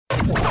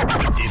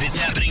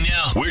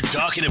We're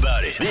talking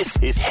about it. This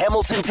is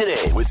Hamilton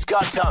Today with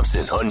Scott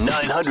Thompson on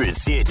 900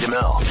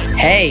 CHML.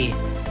 Hey,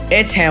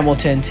 it's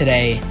Hamilton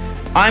Today.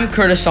 I'm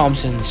Curtis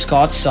Thompson,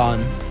 Scott's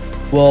son.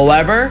 Will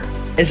Weber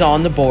is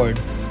on the board.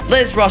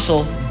 Liz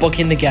Russell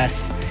booking the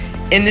guests.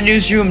 In the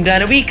newsroom,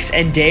 Dana Weeks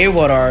and Dave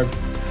Woodard.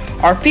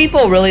 Are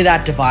people really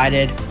that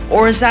divided?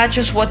 Or is that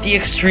just what the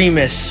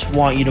extremists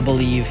want you to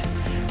believe?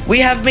 We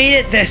have made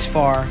it this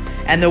far,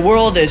 and the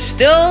world is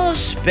still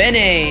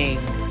spinning.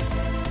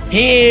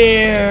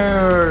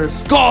 Here's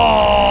Scott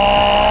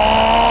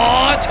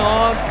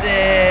Thompson.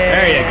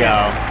 There you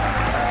go.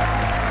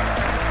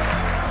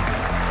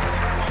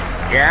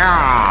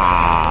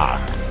 Yeah.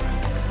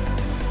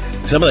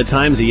 Some of the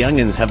times the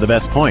youngins have the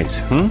best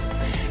points.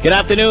 Good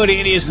afternoon.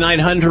 It is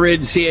 900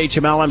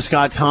 CHML. I'm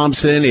Scott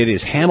Thompson. It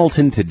is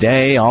Hamilton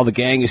Today. All the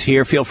gang is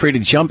here. Feel free to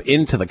jump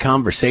into the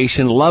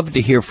conversation. Love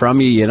to hear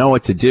from you. You know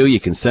what to do. You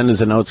can send us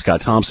a note,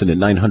 Scott Thompson at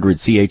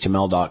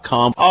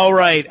 900CHML.com. All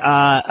right.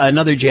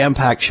 Another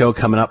jam-packed show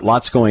coming up.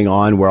 Lots going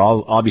on. We're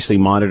all obviously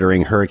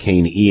monitoring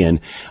Hurricane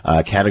Ian,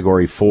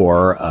 Category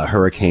 4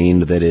 hurricane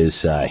that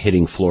is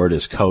hitting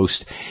Florida's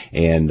coast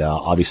and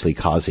obviously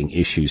causing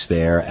issues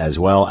there, as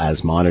well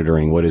as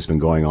monitoring what has been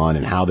going on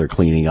and how they're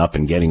cleaning up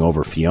and getting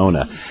over Fiona.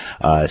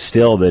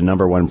 Still, the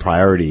number one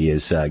priority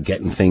is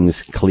getting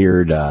things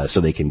cleared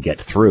so they can get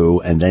through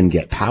and then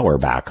get power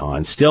back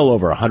on. Still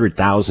over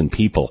 100,000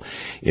 people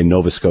in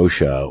Nova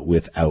Scotia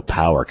without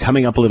power.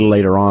 Coming up a little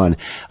later on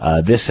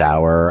this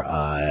hour,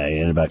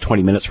 in about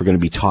 20 minutes, we're going to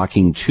be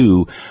talking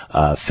to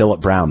Philip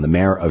Brown, the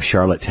mayor of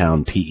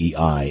Charlottetown,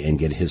 PEI, and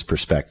get his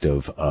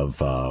perspective of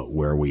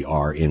where we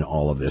are in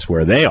all of this,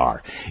 where they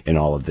are in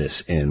all of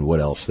this, and what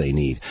else they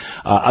need.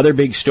 Other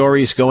big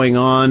stories going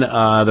on,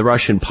 the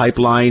Russian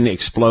pipeline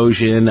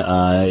explosion.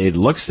 It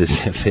looks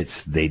as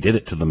if they did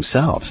it to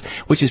themselves,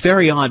 which is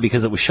very odd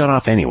because it was shut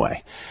off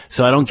anyway.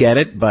 So I don't get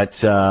it,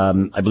 but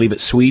I believe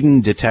it's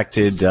Sweden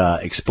detected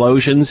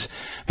explosions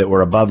that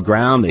were above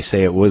ground. They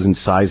say it wasn't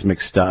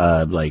seismic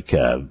like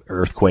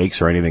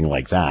earthquakes or anything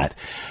like that,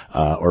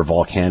 or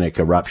volcanic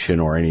eruption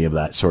or any of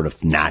that sort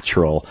of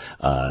natural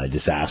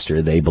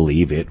disaster. They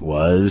believe it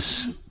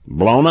was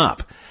blown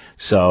up.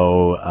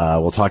 So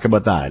we'll talk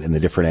about that and the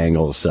different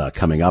angles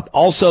coming up.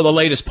 Also, the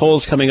latest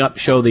polls coming up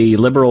show the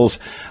Liberals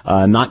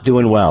not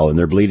doing well and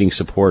they're bleeding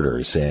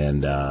supporters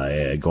and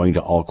going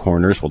to all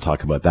corners. We'll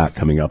talk about that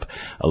coming up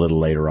a little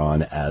later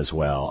on as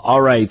well.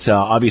 All right.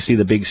 Obviously,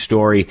 the big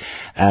story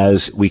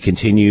as we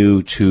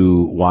continue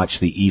to watch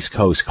the East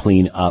Coast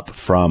clean up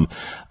from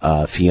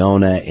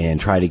Fiona and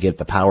try to get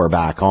the power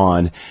back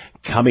on.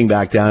 Coming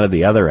back down to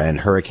the other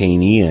end,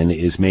 Hurricane Ian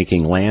is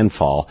making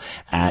landfall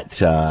at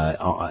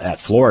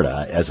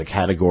Florida as a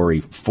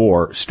Category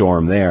 4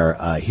 storm there.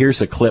 Here's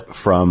a clip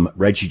from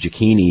Reggie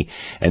Giacchini,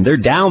 and they're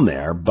down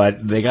there,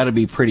 but they got to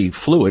be pretty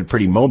fluid,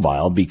 pretty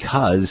mobile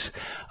because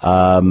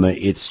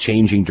it's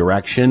changing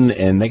direction,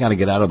 and they got to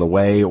get out of the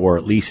way or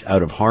at least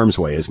out of harm's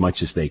way as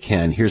much as they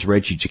can. Here's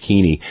Reggie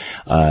Giacchini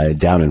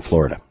down in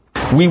Florida.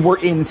 We were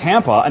in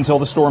Tampa until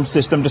the storm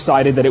system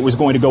decided that it was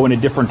going to go in a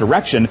different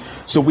direction,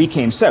 so we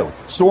came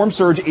south. Storm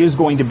surge is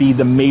going to be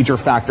the major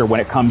factor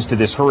when it comes to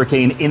this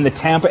hurricane. In the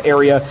Tampa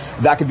area,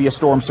 that could be a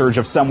storm surge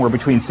of somewhere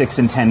between 6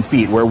 and 10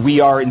 feet. Where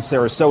we are in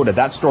Sarasota,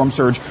 that storm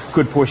surge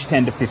could push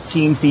 10 to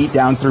 15 feet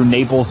down through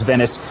Naples,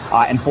 Venice,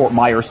 and Fort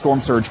Myers. Storm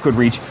surge could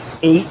reach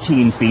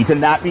 18 feet,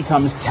 and that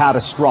becomes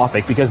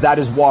catastrophic because that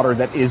is water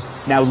that is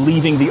now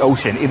leaving the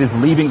ocean. It is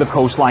leaving the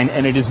coastline,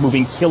 and it is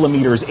moving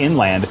kilometers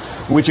inland,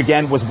 which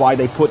again was why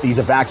they put these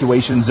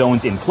evacuation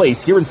zones in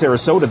place. Here in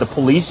Sarasota, the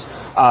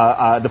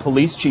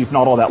police chief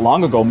not all that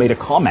long ago made a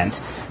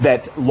comment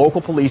that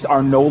local police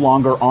are no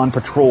longer on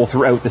patrol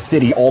throughout the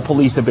city. All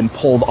police have been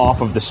pulled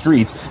off of the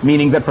streets,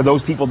 meaning that for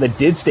those people that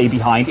did stay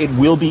behind, it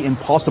will be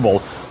impossible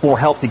for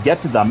help to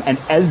get to them. And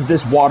as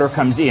this water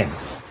comes in,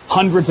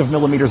 hundreds of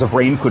millimeters of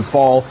rain could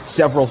fall,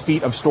 several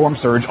feet of storm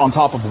surge on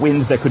top of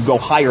winds that could go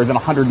higher than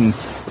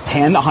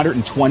 110,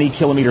 120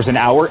 kilometers an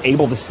hour,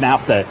 able to snap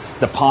the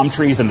palm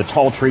trees and the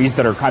tall trees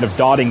that are kind of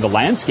dotting the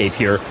landscape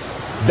here.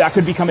 That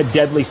could become a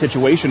deadly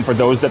situation for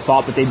those that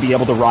thought that they'd be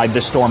able to ride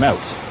this storm out.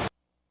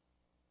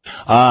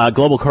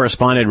 Global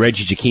correspondent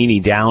Reggie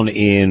Giacchini down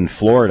in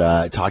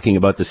Florida talking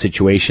about the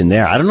situation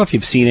there. I don't know if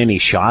you've seen any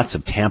shots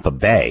of Tampa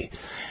Bay,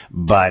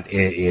 but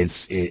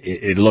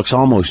it looks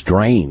almost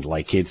drained,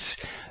 like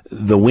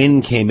the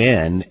wind came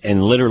in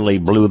and literally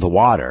blew the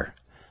water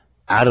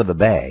out of the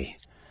bay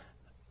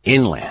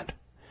inland.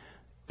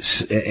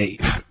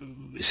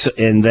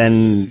 And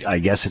then I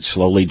guess it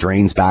slowly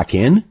drains back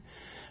in.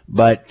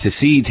 But to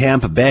see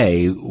Tampa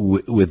Bay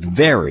with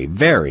very,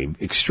 very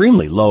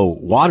extremely low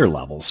water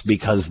levels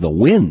because the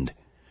wind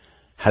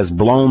has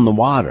blown the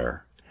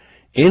water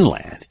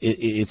inland,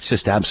 it's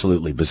just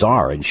absolutely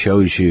bizarre and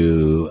shows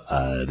you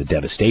the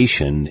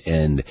devastation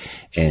and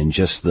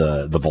just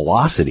the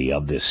velocity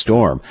of this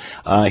storm.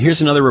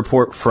 Here's another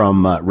report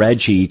from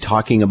Reggie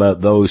talking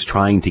about those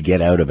trying to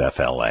get out of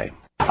FLA.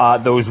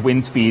 those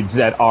wind speeds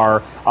that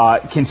are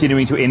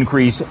continuing to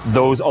increase.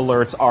 Those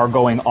alerts are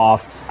going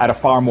off at a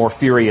far more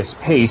furious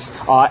pace.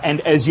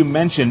 And as you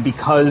mentioned,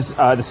 because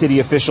the city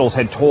officials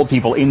had told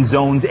people in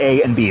zones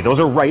A and B, those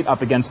are right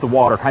up against the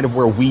water, kind of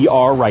where we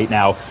are right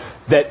now,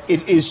 that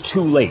it is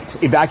too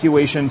late.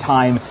 Evacuation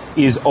time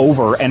is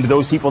over, and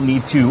those people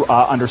need to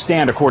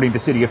understand, according to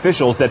city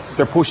officials, that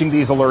they're pushing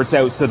these alerts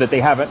out so that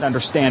they have an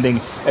understanding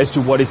as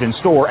to what is in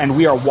store. And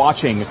we are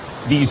watching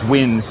these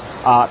winds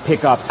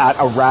pick up at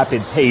a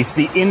rapid pace.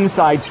 The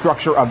inside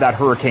structure of that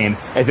hurricane,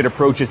 as it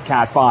approaches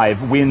Cat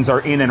 5, winds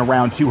are in and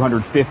around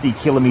 250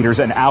 kilometers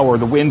an hour.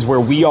 The winds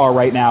where we are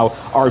right now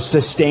are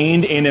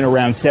sustained in and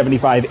around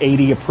 75,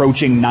 80,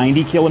 approaching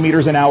 90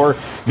 kilometers an hour.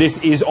 This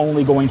is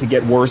only going to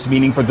get worse,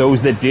 meaning for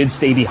those that did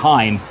stay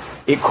behind,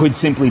 it could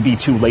simply be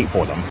too late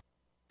for them.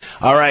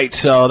 All right,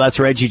 so that's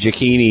Reggie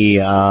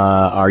Giacchini,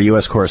 our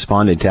U.S.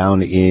 correspondent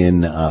down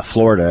in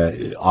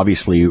Florida,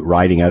 obviously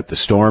riding out the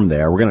storm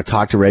there. We're going to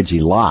talk to Reggie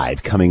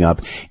live coming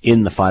up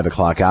in the 5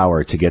 o'clock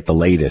hour to get the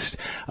latest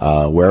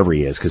wherever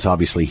he is, because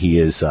obviously he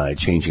is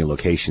changing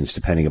locations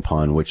depending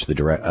upon which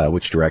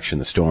direction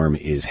the storm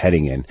is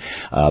heading in.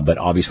 But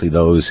obviously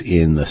those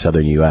in the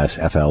southern U.S.,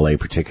 FLA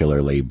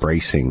particularly,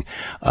 bracing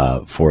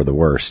for the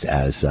worst,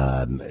 as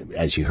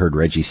you heard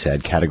Reggie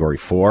said, Category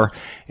 4,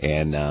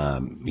 and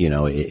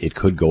it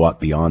could go up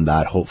beyond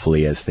that,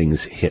 hopefully, as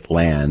things hit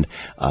land.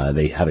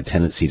 They have a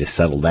tendency to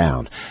settle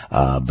down.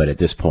 But at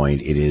this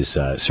point, it is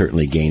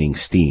certainly gaining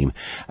steam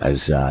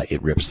as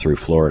it rips through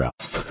Florida.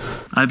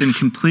 I've been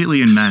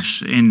completely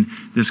enmeshed in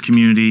this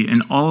community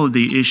and all of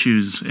the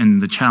issues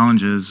and the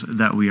challenges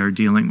that we are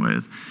dealing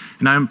with.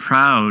 And I'm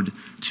proud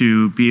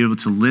to be able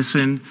to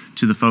listen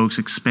to the folks,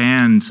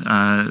 expand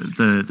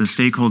the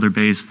stakeholder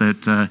base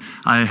that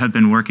I have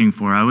been working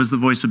for. I was the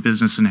voice of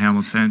business in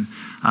Hamilton,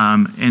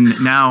 and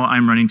now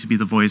I'm running to be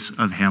the voice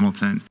of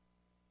Hamilton.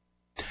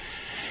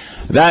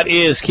 That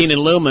is Keanin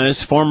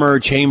Loomis, former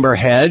Chamber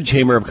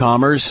of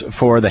Commerce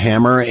for the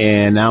Hammer,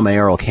 and now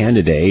mayoral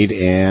candidate,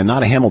 and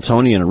not a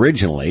Hamiltonian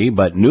originally,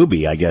 but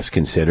newbie, I guess,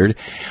 considered,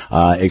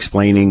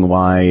 explaining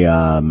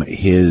why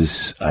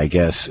his,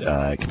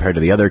 compared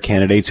to the other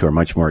candidates who are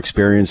much more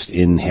experienced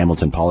in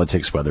Hamilton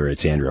politics, whether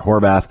it's Andrea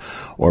Horwath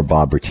or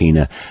Bob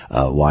Bratina,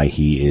 why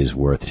he is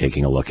worth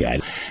taking a look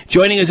at.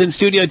 Joining us in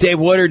studio, Dave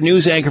Woodard,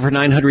 news anchor for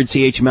 900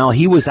 CHML.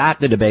 He was at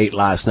the debate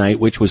last night,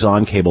 which was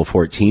on Cable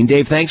 14.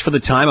 Dave, thanks for the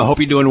time. I hope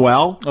you're doing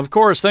well. Of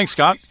course. Thanks,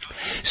 Scott.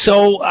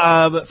 So,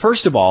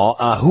 first of all,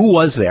 who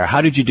was there?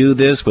 How did you do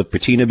this with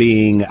Bratina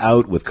being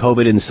out with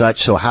COVID and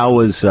such? So how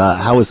was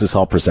this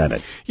all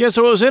presented? Yeah,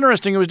 so it was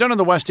interesting. It was done in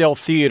the Westdale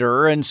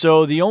Theater, and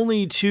so the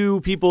only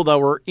two people that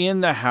were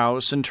in the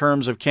House in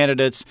terms of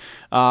candidates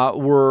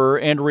were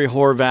Andrea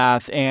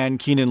Horwath and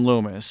Keanin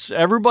Loomis.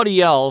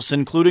 Everybody else,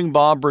 including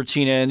Bob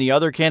Bratina and the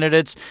other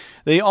candidates,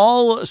 they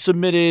all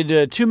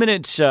submitted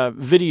 2-minute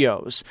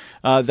videos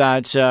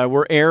that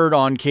were aired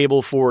on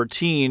Cable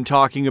 14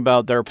 talking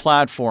about their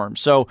platform.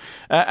 So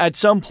at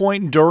some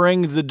point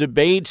during the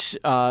debate,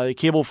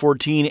 Cable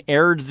 14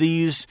 aired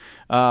these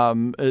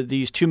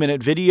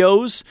 2-minute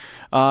videos.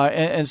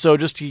 And so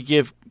just to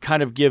give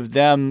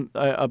them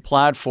a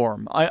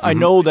platform. I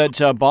know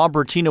that Bob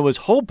Bratina was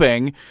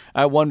hoping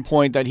at one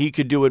point that he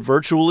could do it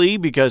virtually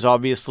because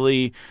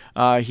obviously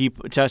he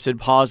tested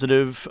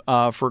positive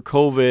for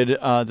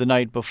COVID the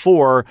night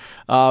before.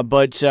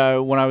 But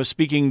when I was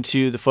speaking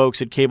to the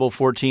folks at Cable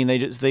 14,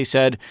 they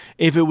said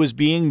if it was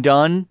being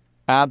done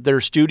at their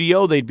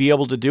studio, they'd be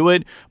able to do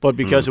it. But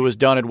because it was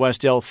done at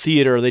Westdale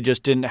Theater, they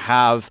just didn't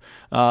have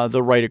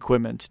the right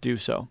equipment to do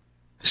so.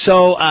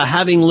 So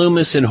having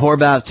Loomis and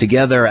Horwath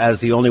together as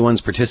the only ones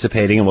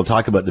participating, and we'll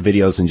talk about the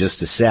videos in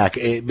just a sec,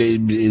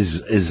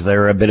 is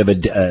there a bit of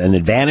an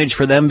advantage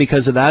for them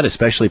because of that,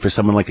 especially for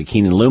someone like a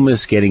Keanin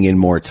Loomis getting in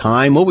more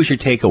time? What was your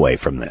takeaway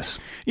from this?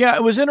 Yeah,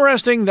 it was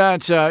interesting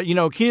that,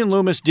 Keanin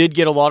Loomis did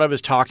get a lot of his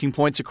talking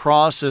points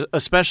across,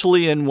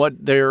 especially in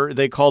what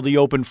they call the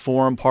open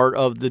forum part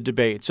of the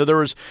debate. So there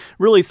was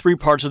really 3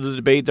 parts of the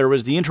debate. There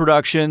was the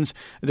introductions,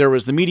 there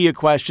was the media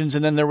questions,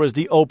 and then there was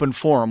the open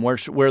forum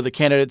where the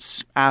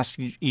candidates asked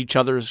each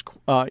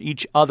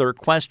other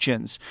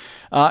questions.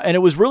 And it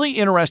was really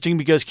interesting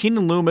because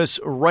Keanin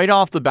Loomis, right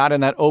off the bat in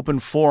that open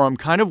forum,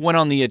 kind of went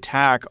on the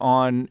attack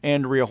on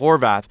Andrea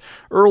Horwath.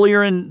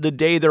 Earlier in the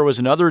day, there was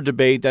another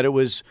debate that it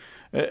was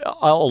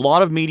a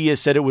lot of media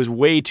said it was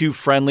way too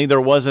friendly. There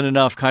wasn't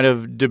enough kind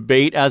of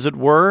debate, as it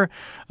were.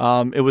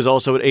 It was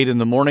also at 8 in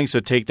the morning, so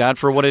take that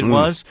for what it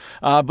was.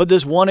 But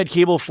this one at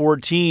Cable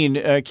 14,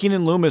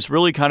 Keanin Loomis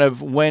really kind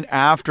of went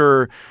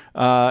after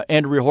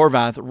Andrea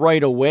Horwath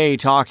right away,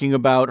 talking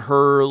about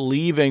her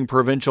leaving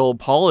provincial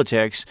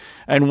politics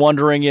and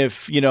wondering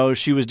if,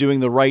 she was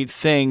doing the right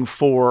thing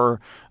for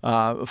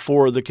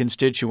the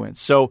constituents.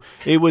 So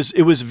it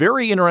was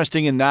very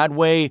interesting in that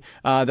way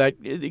that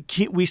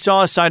we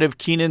saw a side of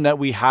Keanin that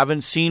we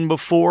haven't seen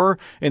before,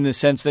 in the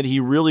sense that he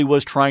really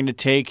was trying to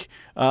take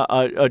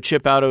a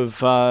chip out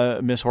of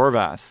Ms.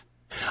 Horwath.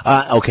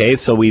 Okay,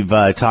 so we've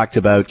talked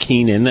about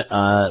Keenan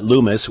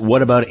Loomis.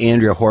 What about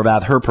Andrea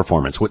Horwath, her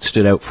performance? What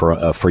stood out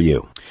for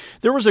you?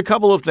 There was a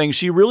couple of things.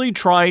 She really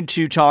tried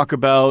to talk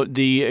about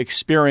the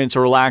experience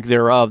or lack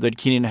thereof that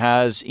Keenan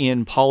has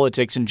in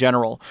politics in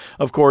general.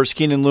 Of course,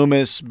 Keenan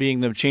Loomis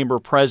being the chamber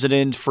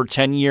president for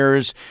 10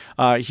 years,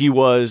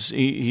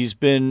 he's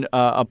been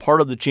a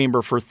part of the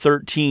chamber for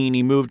 13.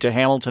 He moved to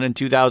Hamilton in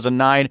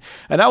 2009,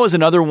 and that was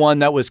another one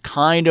that was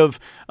kind of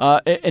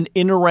an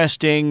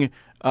interesting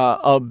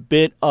a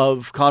bit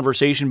of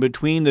conversation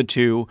between the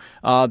two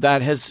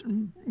that has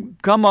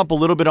come up a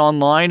little bit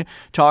online,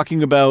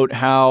 talking about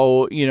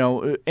how,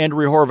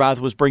 Andrea Horwath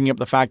was bringing up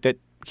the fact that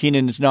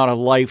Keenan is not a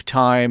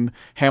lifetime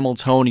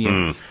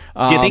Hamiltonian.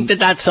 Do you think that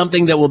that's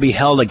something that will be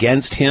held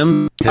against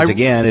him? Because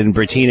again, in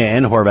Bettina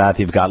and Horwath,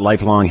 you've got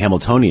lifelong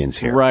Hamiltonians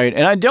here. Right,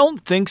 and I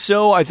don't think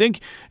so. I think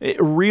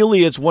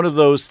it's one of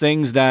those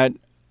things that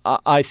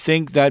I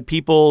think that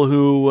people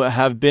who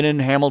have been in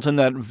Hamilton,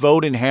 that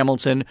vote in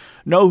Hamilton,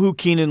 know who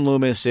Keenan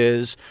Loomis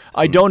is.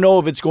 I don't know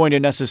if it's going to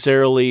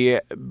necessarily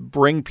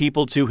bring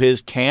people to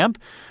his camp,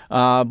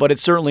 but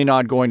it's certainly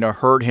not going to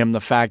hurt him, the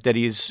fact that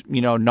he's,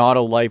 not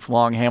a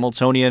lifelong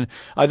Hamiltonian.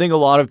 I think a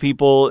lot of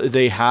people,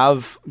 they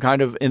have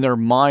kind of in their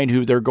mind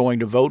who they're going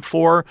to vote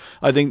for.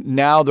 I think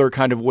now they're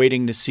kind of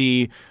waiting to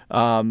see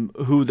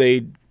who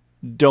they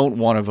don't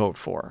want to vote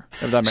for,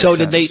 if that makes sense.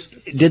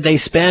 So did they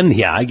spend,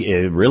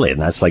 really, and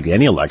that's like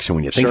any election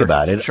when you think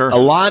about it, a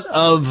lot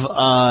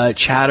of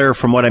chatter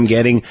from what I'm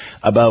getting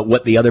about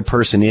what the other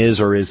person is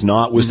or is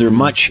not. Was there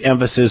much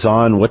emphasis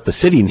on what the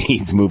city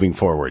needs moving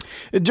forward?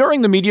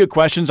 During the media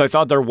questions, I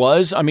thought there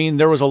was. I mean,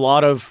 there was a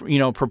lot of,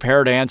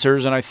 prepared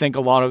answers, and I think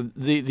a lot of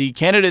the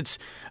candidates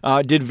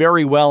did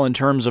very well in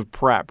terms of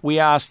prep. We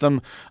asked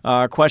them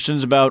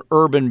questions about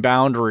urban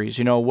boundaries.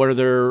 What are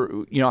their,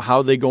 how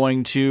are they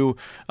going to,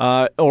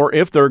 or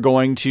if they're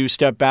going to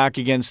step back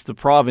against the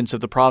province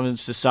if the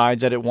province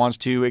decides that it wants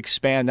to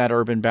expand that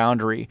urban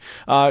boundary.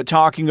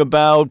 Talking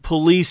about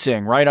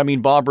policing, right? I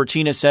mean, Bob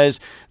Bertina says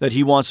that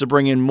he wants to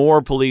bring in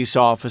more police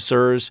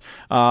officers.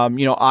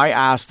 I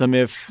asked them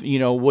if,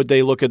 would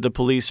they look at the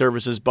police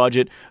services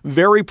budget.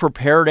 Very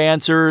prepared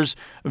answers,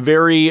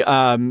 very,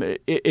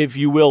 if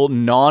you will,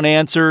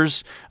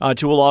 non-answers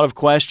to a lot of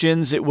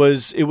questions. It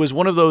was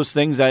one of those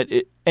things that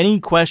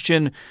any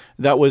question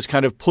that was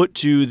kind of put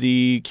to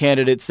the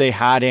candidates, they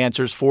had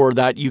answers for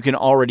that you can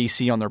already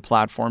see on their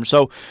platform.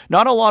 So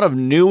not a lot of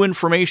new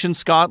information,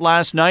 Scott,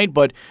 last night,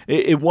 but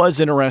it was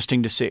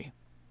interesting to see.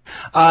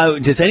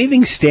 Does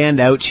anything stand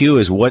out to you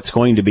as what's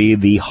going to be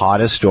the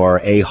hottest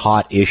or a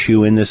hot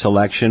issue in this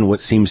election?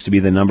 What seems to be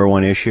the number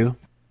one issue?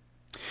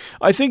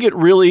 I think it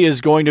really is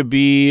going to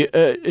be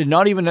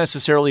not even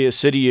necessarily a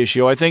city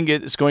issue. I think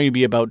it's going to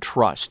be about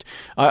trust.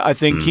 I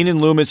think Keenan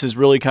Loomis has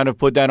really kind of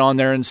put that on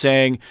there and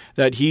saying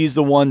that he's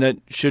the one that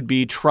should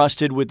be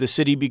trusted with the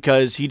city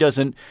because he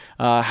doesn't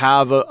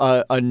have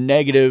a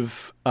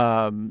negative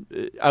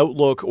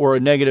outlook or a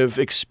negative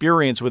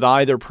experience with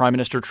either Prime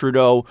Minister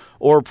Trudeau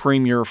or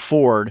Premier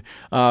Ford,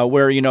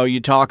 where, you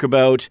talk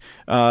about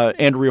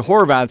Andrea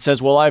Horwath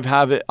says, well,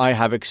 I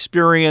have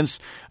experience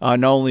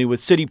not only with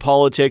city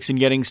politics and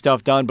getting stuff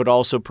done, but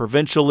also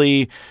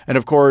provincially. And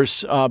of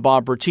course,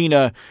 Bob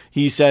Bertina,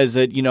 he says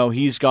that,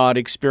 he's got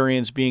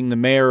experience being the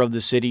mayor of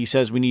the city. He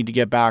says we need to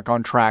get back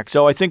on track.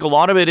 So I think a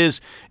lot of it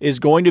is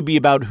going to be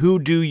about who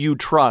do you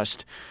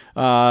trust,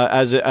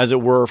 as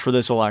it were, for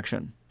this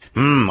election.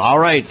 All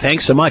right.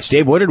 Thanks so much.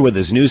 Dave Woodard with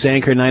us, news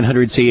anchor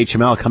 900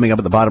 CHML, coming up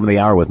at the bottom of the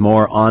hour with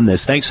more on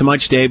this. Thanks so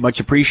much, Dave. Much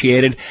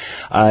appreciated.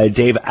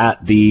 Dave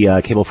at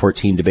the Cable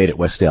 14 debate at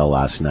Westdale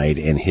last night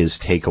and his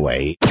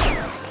takeaway.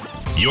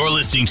 You're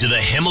listening to the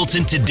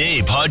Hamilton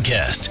Today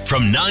podcast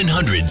from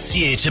 900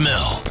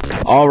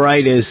 CHML. All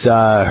right, as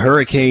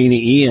Hurricane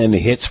Ian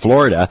hits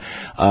Florida,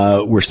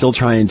 we're still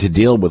trying to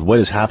deal with what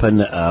has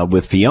happened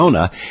with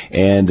Fiona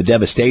and the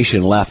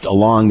devastation left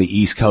along the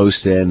East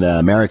Coast and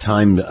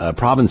maritime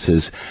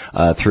provinces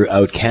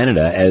throughout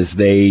Canada as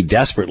they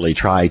desperately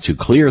try to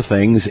clear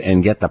things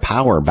and get the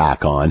power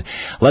back on.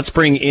 Let's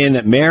bring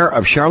in Mayor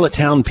of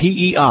Charlottetown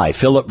PEI,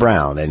 Philip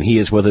Brown, and he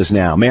is with us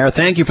now. Mayor,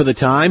 thank you for the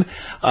time.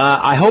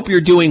 I hope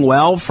you're doing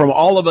well. From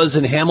all of us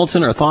in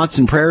Hamilton, our thoughts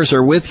and prayers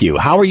are with you.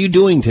 How are you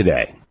doing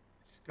today?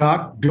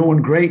 Scott,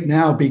 doing great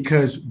now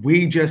because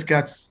we just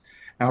got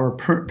our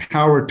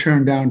power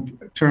turned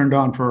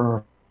on for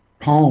our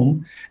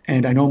home.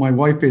 And I know my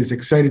wife is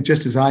excited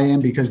just as I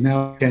am because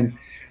now we can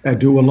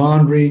do a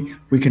laundry,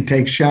 we can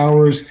take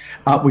showers,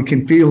 we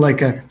can feel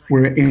like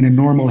we're in a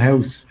normal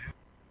house.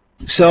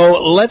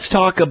 So let's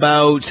talk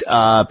about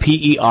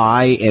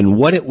PEI and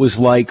what it was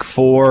like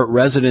for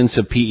residents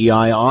of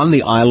PEI on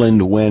the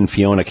island when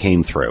Fiona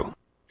came through.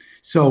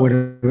 So at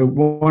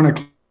 1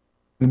 o'clock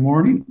in the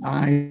morning,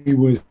 I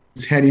was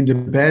heading to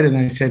bed and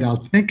I said, I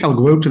think I'll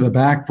go out to the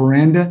back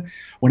veranda.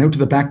 Went out to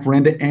the back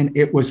veranda and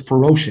it was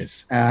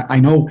ferocious.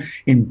 I know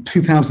in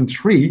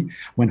 2003,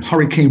 when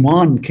Hurricane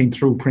Juan came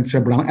through Prince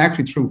Edward Island,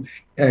 actually through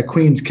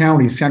Queens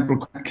County,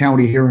 Central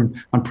County here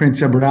on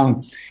Prince Edward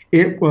Island,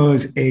 it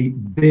was a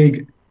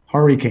big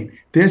hurricane.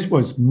 This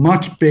was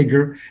much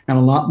bigger and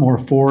a lot more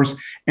force,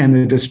 and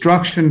the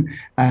destruction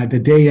the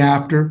day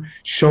after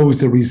shows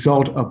the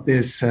result of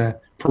this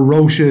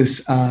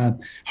ferocious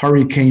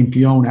Hurricane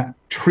Fiona.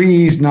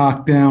 Trees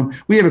knocked down.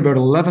 We have about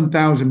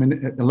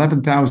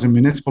 11,000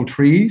 municipal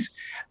trees,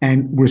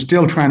 and we're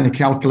still trying to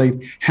calculate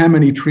how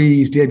many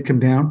trees did come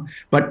down.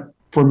 But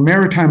for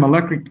Maritime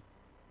Electric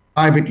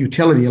private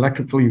utility,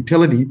 electrical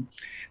utility,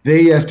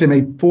 they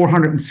estimate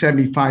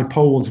 475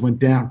 poles went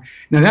down.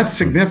 Now, that's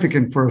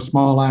significant for a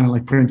small island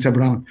like Prince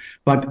Edward Island,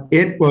 but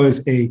it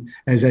was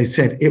as I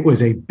said, it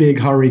was a big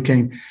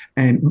hurricane,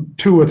 and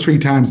 2 or 3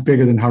 times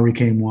bigger than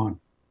Hurricane Juan.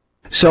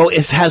 So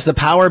has the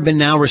power been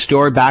now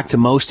restored back to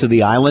most of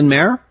the island,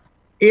 Mayor?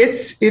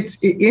 It's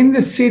in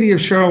the city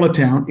of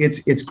Charlottetown.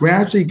 It's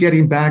gradually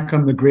getting back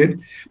on the grid,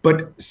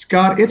 but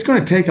Scott, it's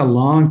going to take a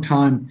long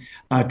time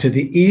to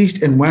the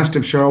east and west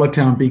of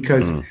Charlottetown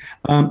because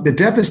the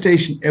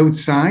devastation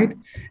outside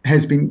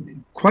has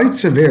been quite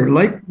severe.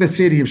 Like the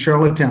city of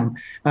Charlottetown,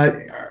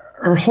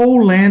 our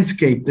whole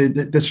landscape,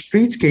 the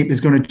streetscape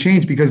is going to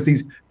change because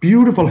these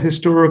beautiful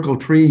historical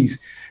trees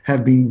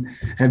have been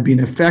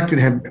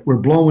affected, were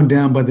blown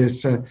down by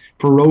this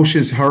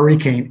ferocious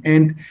hurricane.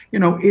 And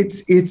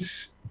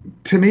it's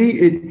to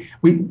me,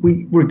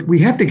 we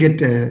have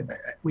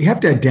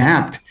to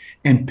adapt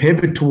and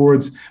pivot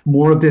towards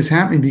more of this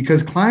happening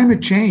because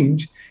climate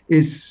change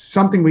is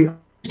something we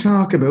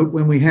talk about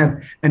when we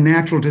have a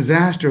natural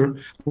disaster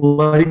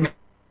like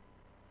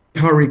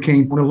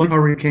Hurricane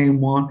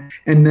Juan,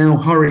 and now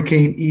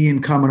Hurricane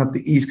Ian coming up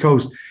the East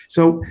Coast.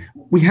 So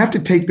we have to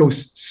take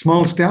those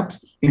small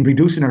steps in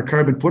reducing our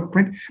carbon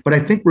footprint, but I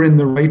think we're in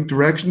the right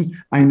direction.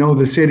 I know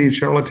the city of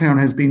Charlottetown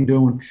has been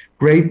doing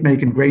great,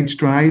 making great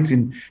strides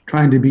in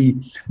trying to be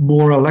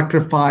more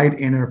electrified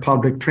in our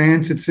public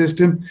transit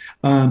system,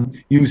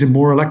 using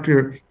more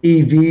electric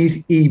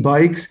EVs,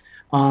 e-bikes,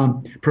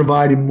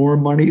 providing more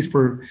monies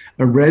for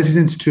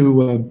residents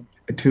to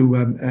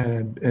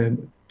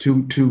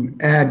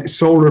add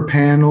solar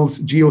panels,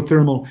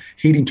 geothermal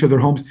heating to their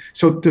homes.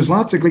 So there's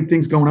lots of great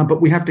things going on,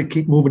 but we have to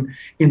keep moving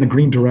in the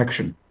green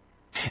direction.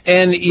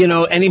 And,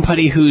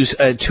 anybody who's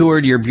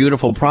toured your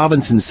beautiful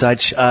province and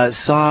such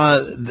saw,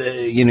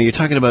 you're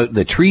talking about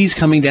the trees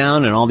coming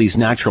down and all these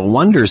natural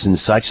wonders and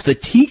such, the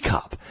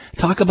teacup.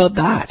 Talk about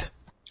that.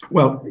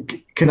 Well,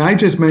 can I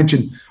just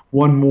mention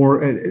one more?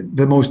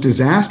 The most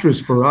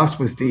disastrous for us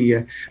was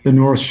the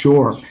North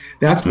Shore.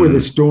 That's where the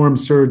storm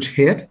surge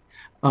hit.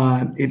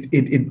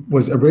 It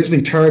was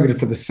originally targeted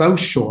for the South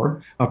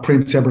Shore of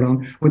Prince Edward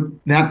Island.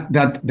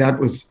 That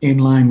was in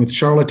line with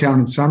Charlottetown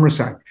and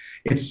Summerside.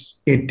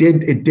 It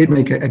did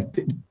make a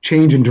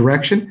change in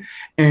direction,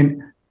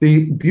 and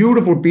the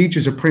beautiful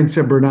beaches of Prince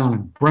Edward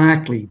Island,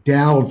 Brackley,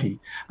 Dalvey,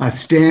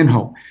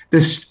 Stanhope,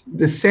 the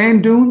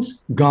sand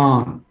dunes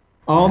gone.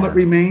 All that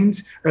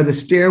remains are the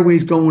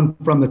stairways going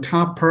from the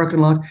top parking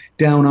lot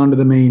down onto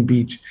the main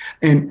beach,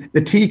 and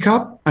the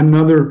teacup.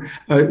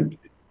 The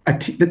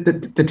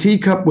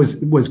teacup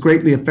was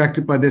greatly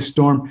affected by this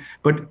storm,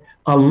 but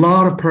a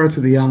lot of parts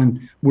of the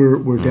island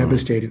were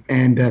devastated,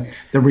 and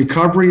the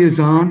recovery is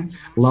on.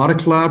 A lot of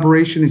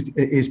collaboration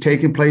is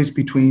taking place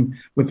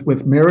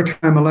with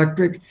Maritime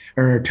Electric,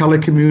 or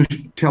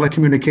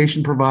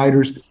telecommunication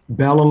providers,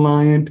 Bell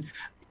Alliant,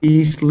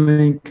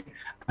 Eastlink,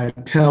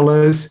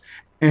 TELUS.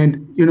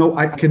 And,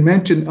 I can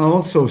mention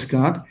also,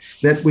 Scott,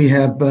 that we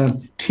have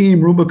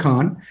Team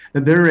Rubicon.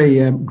 They're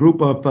a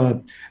group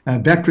of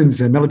veterans,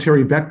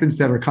 military veterans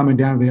that are coming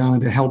down to the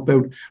island to help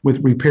out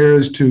with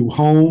repairs to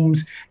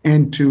homes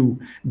and to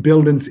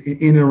buildings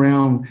in and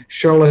around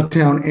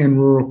Charlottetown and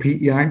rural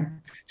PEI.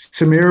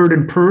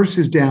 Samaritan Purse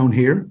is down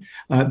here.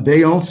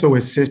 They also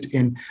assist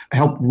in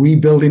help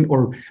rebuilding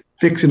or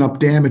fixing up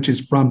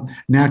damages from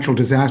natural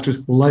disasters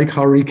like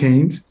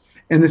hurricanes.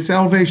 And the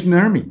Salvation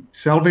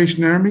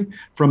Army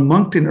from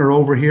Moncton are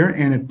over here,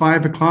 and at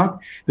 5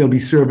 o'clock they'll be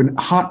serving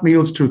hot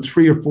meals to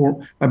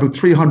about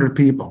 300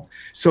 people.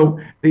 So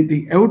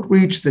the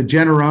outreach, the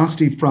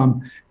generosity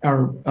from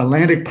our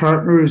Atlantic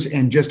partners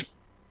and just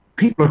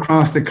people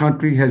across the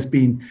country has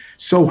been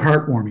so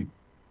heartwarming.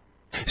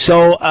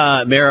 So,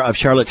 Mayor of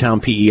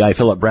Charlottetown PEI,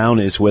 Philip Brown,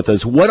 is with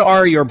us. What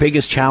are your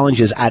biggest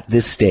challenges at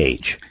this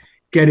stage?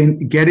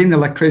 Getting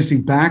electricity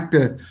back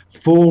to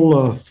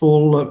full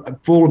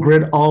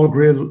grid, all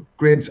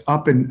grids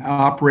up and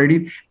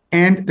operating,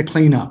 and the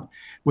cleanup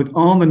with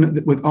all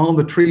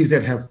the trees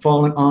that have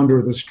fallen onto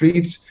the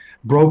streets,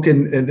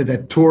 broken,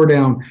 that tore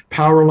down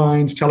power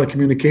lines,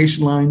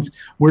 telecommunication lines.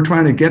 We're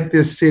trying to get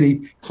this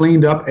city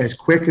cleaned up as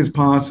quick as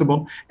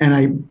possible,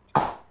 and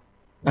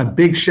a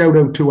big shout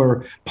out to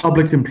our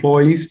public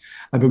employees.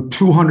 About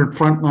 200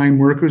 frontline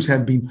workers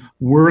have been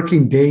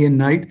working day and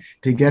night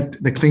to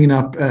get the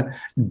cleanup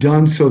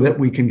done so that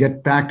we can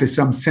get back to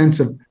some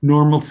sense of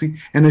normalcy.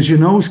 And as you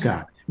know,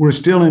 Scott, we're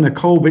still in a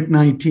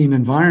COVID-19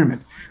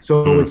 environment.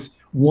 So it's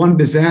one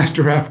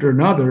disaster after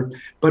another.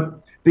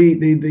 But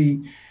the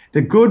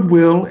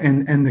goodwill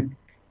and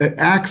the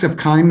acts of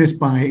kindness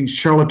by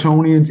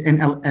Charlottonians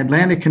and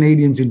Atlantic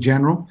Canadians in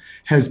general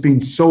has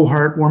been so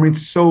heartwarming,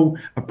 so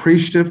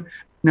appreciative.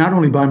 not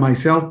only by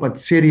myself, but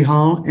City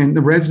Hall and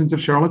the residents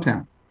of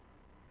Charlottetown.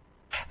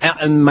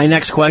 And my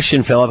next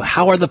question, Philip,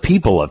 how are the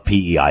people of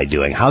PEI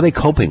doing? How are they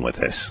coping with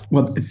this?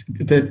 Well,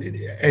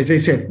 as I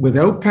said,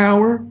 without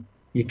power,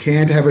 you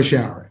can't have a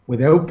shower.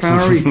 Without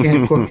power, you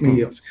can't cook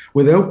meals.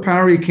 Without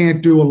power, you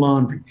can't do a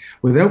laundry.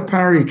 Without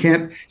power, you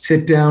can't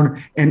sit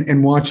down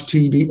and watch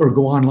TV or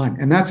go online.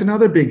 And that's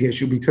another big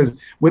issue, because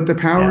with the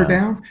power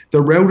down, the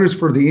routers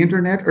for the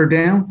internet are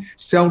down.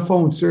 Cell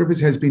phone service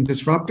has been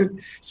disrupted.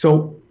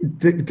 So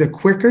the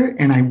quicker,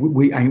 and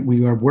we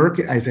are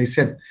working, as I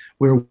said,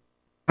 we're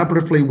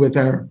collaboratively with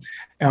our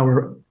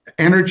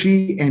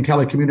energy and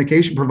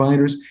telecommunication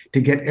providers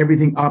to get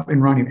everything up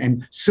and running.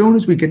 And soon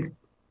as we get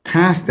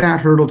past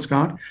that hurdle,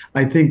 Scott,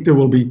 I think there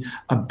will be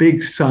a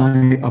big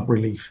sigh of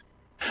relief.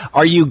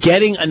 Are you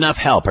getting enough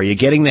help? Are you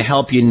getting the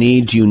help you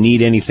need? Do you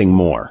need anything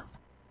more?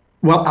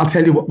 Well, I'll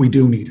tell you what we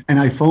do need. And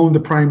I phoned the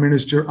Prime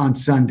Minister on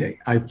Sunday.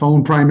 I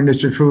phoned Prime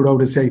Minister Trudeau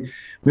to say,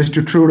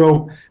 Mr.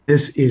 Trudeau,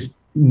 this is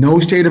no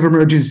state of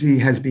emergency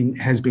has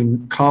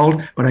been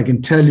called, but I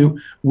can tell you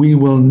we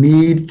will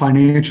need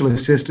financial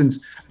assistance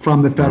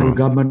from the federal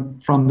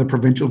government, from the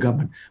provincial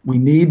government. We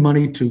need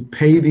money to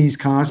pay these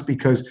costs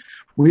because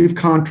we've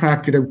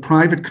contracted out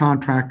private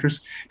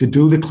contractors to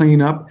do the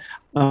cleanup.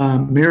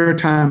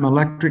 Maritime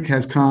Electric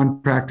has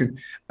contracted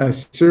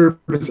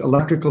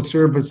electrical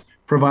service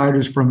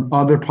providers from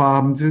other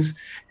provinces.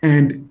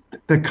 And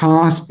the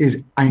cost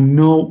is, I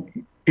know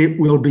it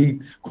will be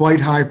quite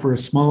high for a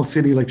small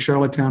city like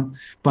Charlottetown,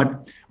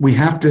 but we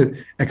have to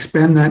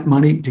expend that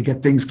money to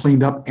get things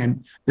cleaned up.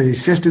 And the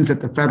assistance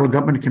that the federal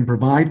government can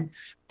provide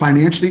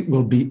financially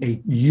will be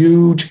a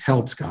huge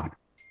help, Scott.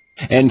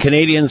 And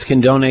Canadians can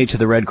donate to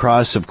the Red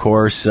Cross, of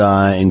course,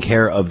 in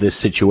care of this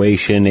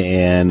situation,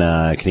 and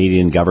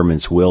Canadian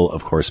governments will,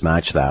 of course,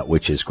 match that,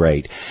 which is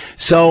great.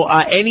 So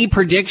any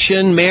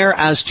prediction, Mayor,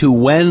 as to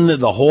when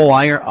the whole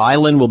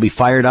island will be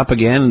fired up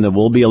again and there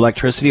will be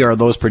electricity, or are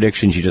those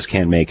predictions you just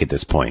can't make at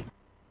this point?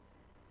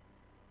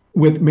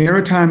 With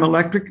Maritime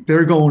Electric,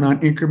 they're going on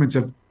increments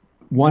of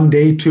 1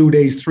 day, 2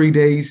 days, 3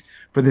 days.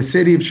 For the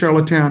city of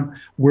Charlottetown,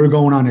 we're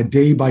going on a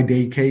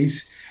day-by-day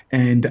case.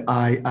 And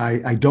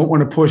I don't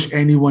want to push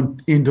anyone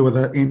into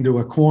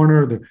a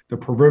corner, the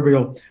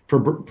proverbial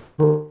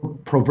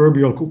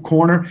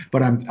corner.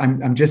 But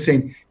I'm just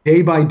saying,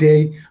 day by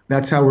day,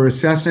 that's how we're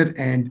assessing it.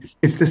 And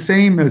it's the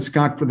same as,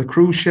 Scott, for the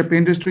cruise ship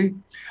industry.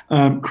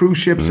 Cruise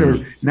ships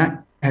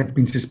have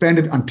been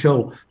suspended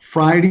until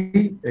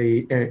Friday,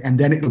 and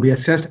then it'll be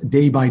assessed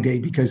day by day,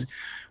 because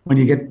when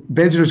you get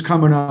visitors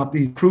coming off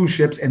these cruise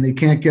ships and they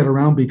can't get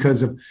around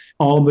because of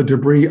all the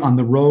debris on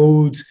the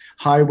roads,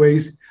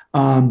 highways,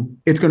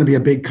 it's going to be a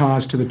big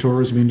cost to the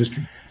tourism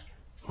industry.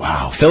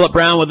 Wow. Philip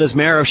Brown with us,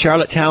 Mayor of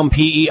Charlottetown,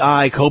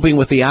 PEI, coping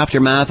with the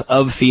aftermath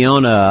of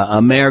Fiona.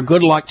 Mayor,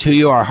 good luck to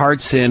you. Our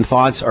hearts and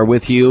thoughts are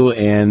with you.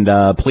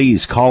 And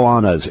please call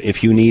on us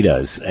if you need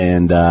us.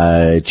 And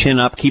chin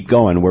up, keep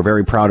going. We're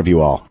very proud of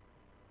you all.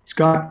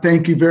 Scott,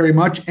 thank you very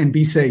much, and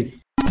be safe.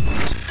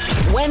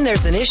 When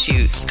there's an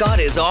issue, Scott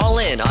is all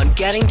in on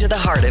getting to the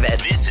heart of it.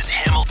 This is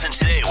Hamilton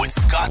Today with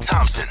Scott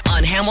Thompson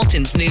on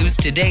Hamilton's News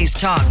Today's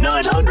Talk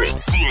 900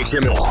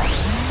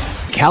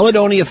 CHML.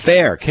 Caledonia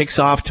Fair kicks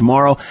off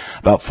tomorrow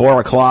about 4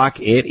 o'clock.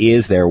 It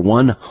is their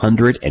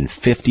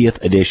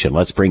 150th edition.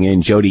 Let's bring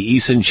in Jody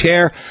Eason,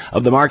 Chair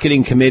of the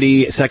Marketing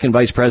Committee, Second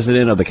Vice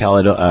President of the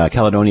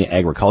Caledonia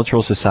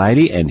Agricultural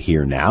Society, and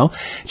here now.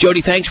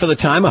 Jody, thanks for the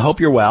time. I hope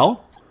you're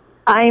well.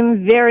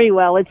 I'm very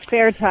well. It's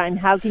fair time.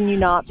 How can you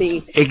not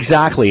be?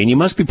 Exactly. And you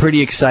must be pretty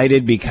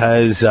excited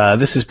because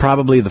this is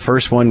probably the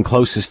first one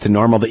closest to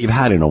normal that you've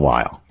had in a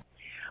while.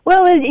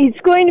 Well, it's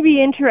going to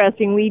be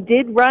interesting. We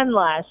did run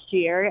last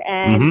year,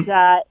 and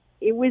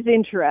it was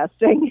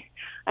interesting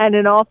and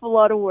an awful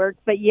lot of work.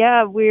 But,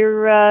 yeah,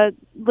 we're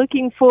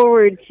looking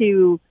forward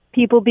to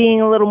people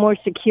being a little more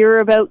secure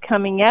about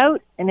coming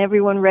out and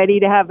everyone ready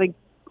to have a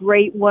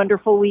great,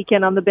 wonderful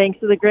weekend on the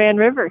banks of the Grand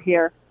River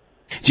here.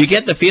 Do you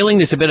get the feeling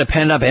there's a bit of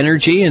pent-up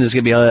energy and there's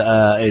going to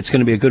be it's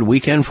going to be a good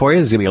weekend for you?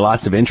 There's going to be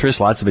lots of interest,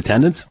 lots of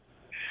attendance?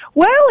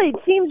 Well, it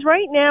seems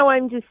right now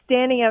I'm just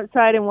standing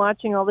outside and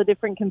watching all the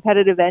different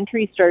competitive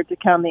entries start to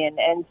come in.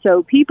 And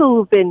so people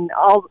who've been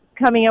all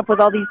coming up with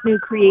all these new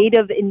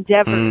creative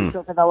endeavors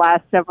over the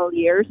last several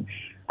years.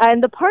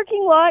 And the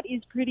parking lot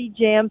is pretty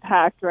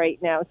jam-packed right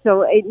now.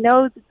 So I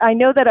know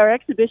that our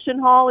exhibition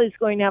hall is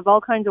going to have all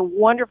kinds of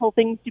wonderful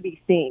things to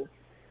be seen.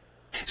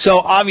 So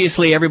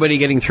obviously everybody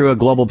getting through a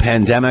global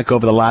pandemic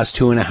over the last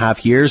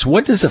 2.5 years.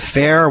 What does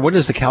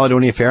the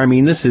Caledonia Fair, I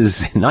mean, this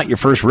is not your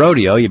first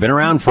rodeo. You've been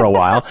around for a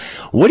while.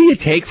 What do you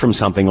take from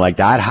something like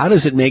that? How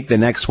does it make the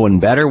next one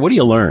better? What do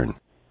you learn?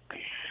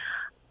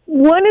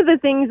 One of the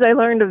things I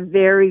learned a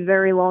very,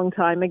 very long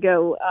time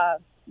ago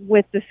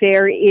with the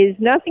fair is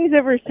nothing's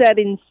ever set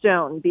in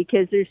stone,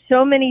 because there's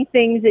so many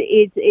things.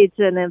 It's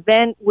an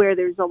event where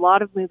there's a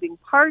lot of moving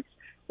parts.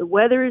 The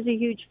weather is a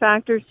huge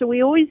factor, so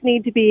we always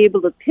need to be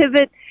able to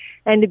pivot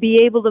and to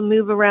be able to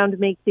move around to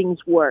make things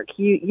work.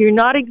 You're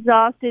not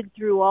exhausted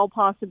through all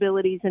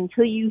possibilities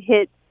until you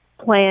hit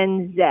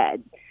Plan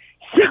Z.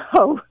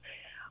 So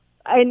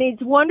And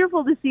it's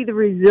wonderful to see the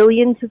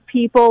resilience of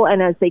people,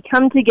 and as they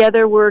come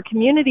together, we're a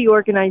community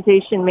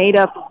organization made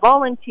up of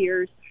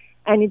volunteers,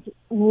 and it's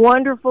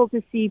wonderful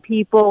to see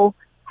people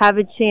have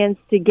a chance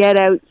to get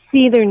out,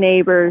 see their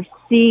neighbors,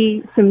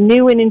 see some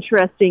new and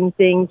interesting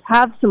things,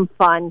 have some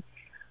fun,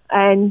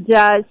 and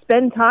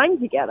spend time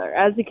together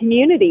as a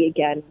community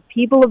again.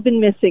 People have been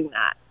missing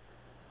that.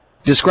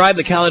 Describe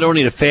the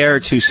Caledonia Fair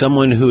to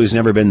someone who has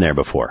never been there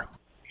before.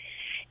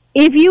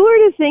 If you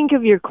were to think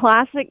of your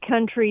classic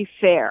country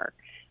fair,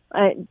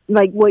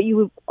 like what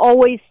you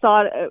always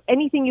thought,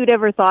 anything you'd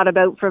ever thought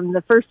about from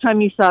the first time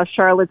you saw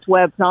Charlotte's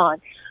Webs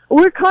on,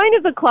 we're kind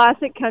of the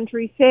classic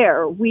country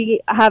fair.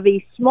 We have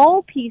a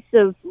small piece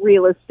of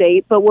real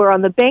estate, but we're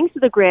on the banks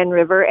of the Grand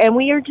River, and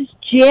we are just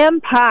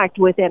jam-packed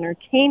with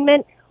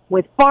entertainment,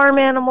 with farm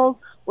animals,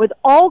 with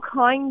all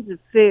kinds of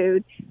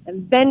food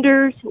and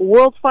vendors,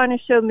 World's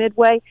Finest Show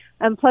Midway,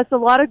 and plus a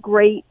lot of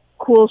great,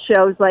 cool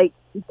shows like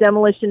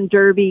demolition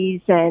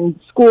derbies and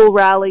school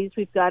rallies.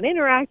 We've got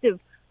interactive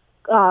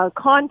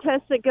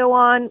contests that go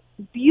on,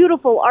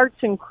 beautiful arts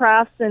and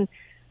crafts and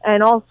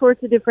all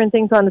sorts of different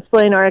things on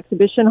display in our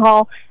exhibition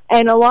hall,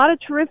 and a lot of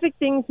terrific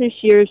things this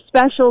year,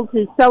 special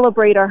to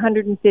celebrate our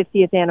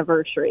 150th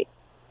anniversary.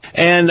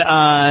 And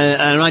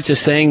I'm not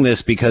just saying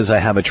this because I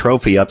have a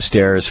trophy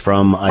upstairs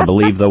from, I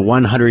believe, the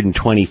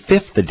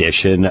 125th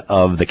edition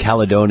of the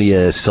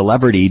Caledonia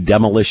Celebrity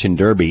Demolition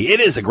Derby. It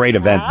is a great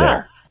event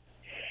there.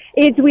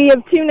 We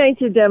have 2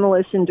 nights of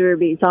demolition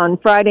derbies on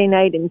Friday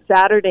night and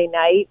Saturday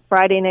night.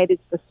 Friday night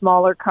it's the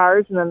smaller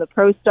cars, and then the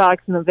pro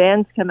stocks and the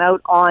vans come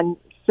out on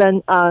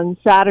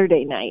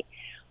Saturday night.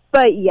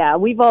 But yeah,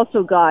 we've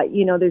also got,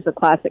 there's a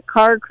classic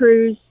car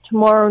cruise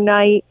tomorrow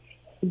night.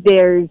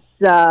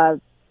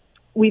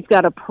 We've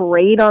got a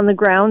parade on the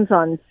grounds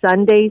on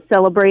Sunday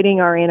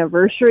celebrating our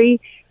anniversary.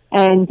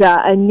 And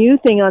a new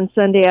thing on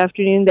Sunday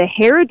afternoon, the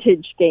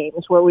Heritage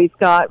Games, where we've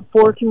got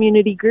 4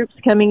 community groups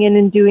coming in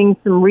and doing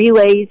some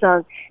relays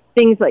on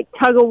things like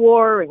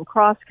tug-of-war and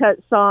cross-cut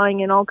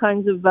sawing and all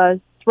kinds of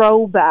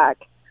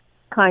throwback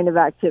kind of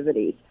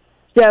activities.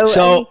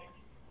 So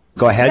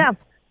go ahead. Yeah.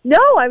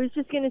 No, I was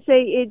just going to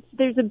say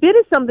there's a bit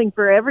of something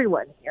for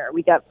everyone here.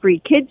 We got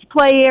free kids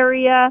play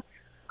area,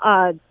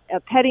 a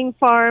petting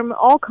farm,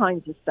 all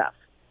kinds of stuff.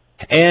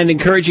 And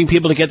encouraging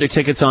people to get their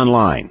tickets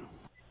online.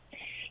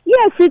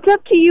 Yes, it's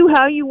up to you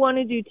how you want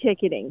to do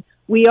ticketing.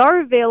 We are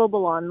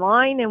available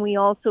online, and we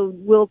also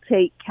will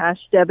take cash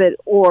debit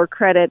or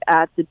credit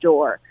at the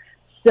door.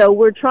 So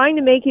we're trying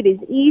to make it as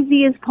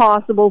easy as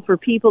possible for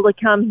people to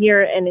come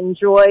here and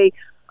enjoy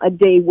a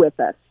day with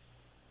us.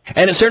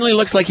 And it certainly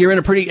looks like you're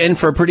in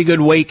for a pretty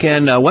good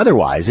weekend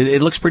weather-wise.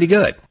 It looks pretty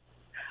good.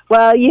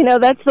 Well,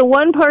 that's the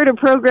one part of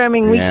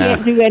programming we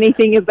can't do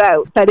anything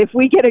about. But if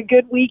we get a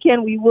good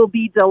weekend, we will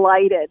be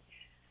delighted.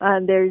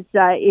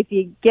 If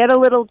you get a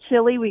little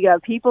chilly, we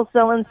got people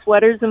selling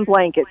sweaters and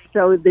blankets.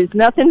 So there's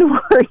nothing to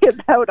worry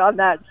about on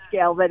that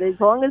scale. But as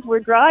long as we're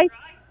dry,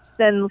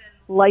 then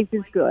life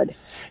is good.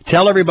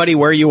 Tell everybody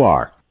where you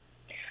are.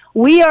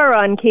 We are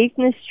on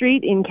Caithness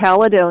Street in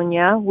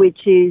Caledonia,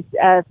 which is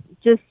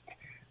just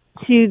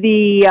to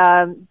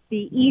the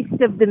east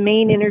of the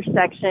main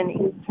intersection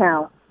in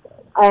town.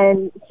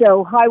 And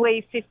so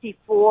Highway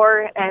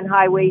 54 and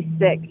Highway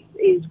 6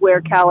 is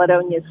where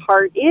Caledonia's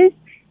heart is.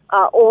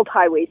 Old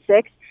Highway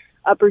 6,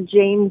 Upper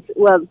James,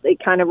 it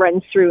kind of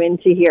runs through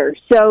into here.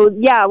 So,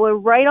 yeah, we're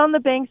right on the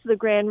banks of the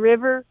Grand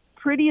River.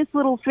 Prettiest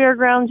little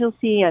fairgrounds you'll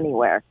see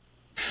anywhere.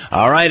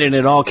 All right, and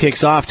it all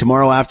kicks off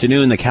tomorrow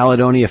afternoon, the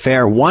Caledonia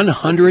Fair,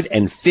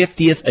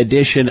 150th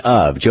edition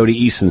of. Jody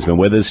Easton's been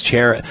with us,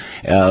 chair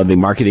of the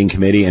marketing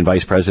committee and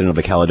vice president of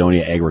the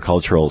Caledonia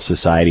Agricultural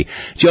Society.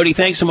 Jody,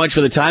 thanks so much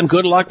for the time.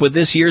 Good luck with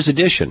this year's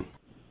edition.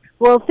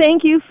 Well,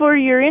 thank you for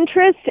your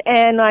interest,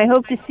 and I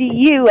hope to see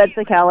you at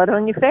the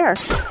Caledonia Fair.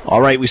 All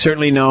right, we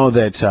certainly know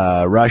that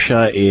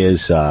Russia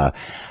is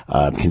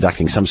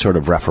conducting some sort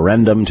of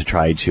referendum to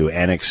try to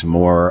annex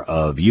more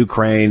of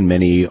Ukraine.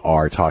 Many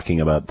are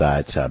talking about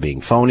that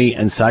being phony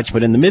and such,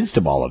 but in the midst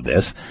of all of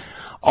this,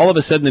 all of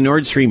a sudden the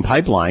Nord Stream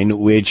pipeline,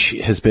 which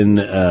has been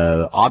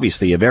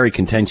obviously a very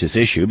contentious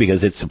issue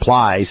because it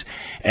supplies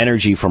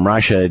energy from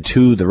Russia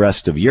to the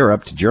rest of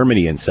Europe, to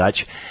Germany and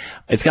such,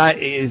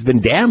 it's been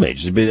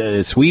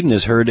damaged. Sweden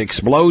has heard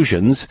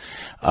explosions,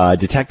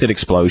 detected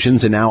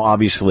explosions, and now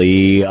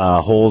obviously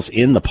holes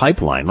in the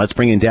pipeline. Let's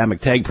bring in Dan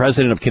McTeague,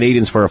 president of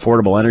Canadians for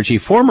Affordable Energy,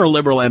 former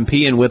Liberal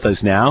MP, and with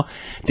us now.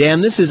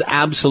 Dan, this is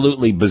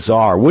absolutely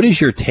bizarre. What is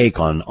your take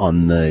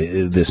on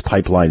this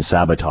pipeline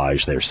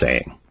sabotage they're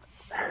saying?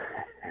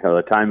 Well,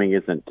 the timing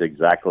isn't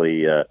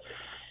exactly a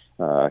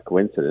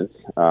coincidence.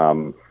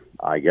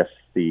 I guess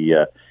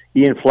the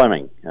Ian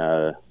Fleming,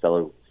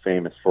 fellow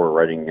famous for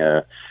writing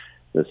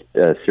this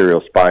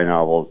serial spy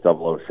novels,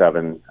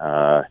 007,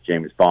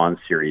 James Bond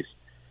series,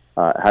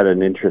 had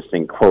an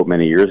interesting quote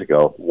many years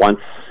ago. Once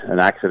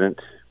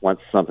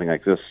something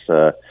like this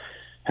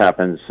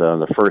happens,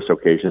 the first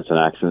occasion it's an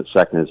accident,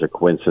 second is a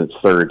coincidence,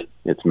 third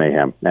it's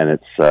mayhem, and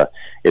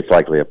it's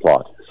likely a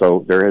plot.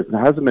 So there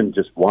hasn't been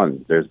just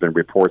one. There's been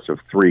reports of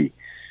 3.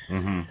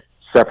 Mm-hmm.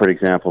 separate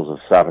examples of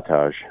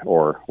sabotage,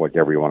 or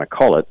whatever you want to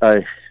call it.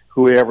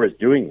 Whoever is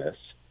doing this,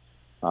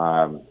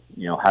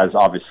 has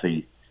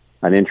obviously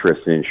an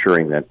interest in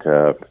ensuring that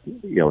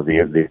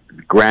the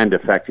grand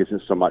effect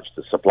isn't so much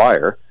the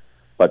supplier,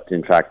 but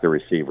in fact the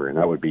receiver, and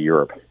that would be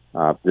Europe.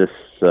 This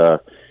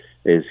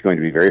is going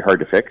to be very hard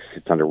to fix.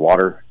 It's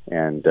underwater,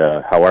 and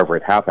however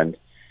it happened,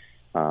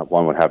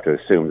 one would have to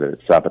assume that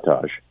it's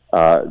sabotage.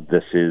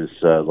 This is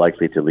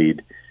likely to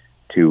lead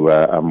to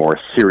a more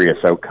serious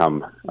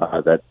outcome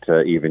that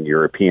even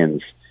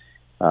Europeans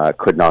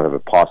could not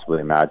have possibly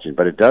imagined.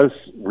 But it does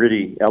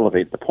really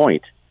elevate the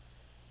point.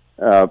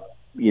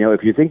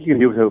 If you think you can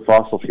do without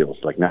fossil fuels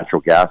like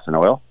natural gas and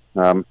oil,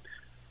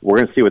 we're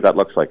going to see what that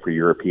looks like for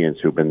Europeans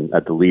who've been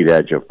at the lead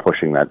edge of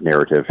pushing that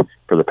narrative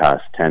for the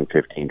past 10,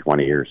 15,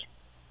 20 years.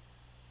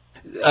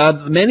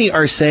 Many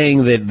are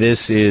saying that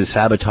this is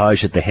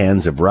sabotage at the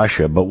hands of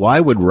Russia, but why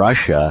would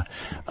Russia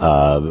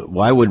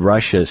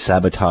sabotage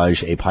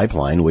a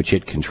pipeline which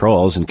it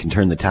controls and can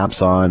turn the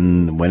taps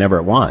on whenever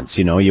it wants?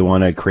 You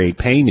want to create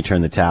pain, you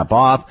turn the tap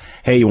off.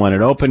 Hey, you want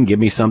it open? Give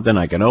me something,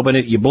 I can open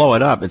it. You blow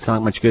it up. It's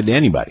not much good to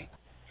anybody.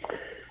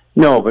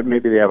 No, but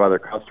maybe they have other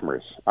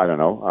customers. I don't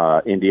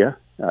know. India,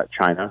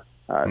 China,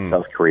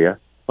 South Korea.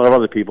 A lot of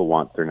other people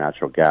want their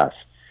natural gas.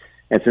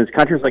 And since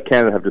countries like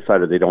Canada have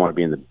decided they don't want to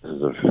be in the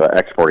business of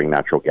exporting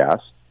natural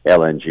gas,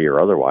 LNG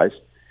or otherwise,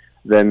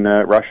 then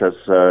Russia's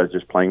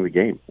just playing the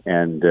game.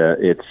 And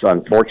it's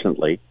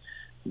unfortunately,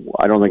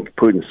 I don't think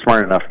Putin's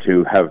smart enough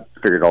to have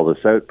figured all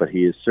this out, but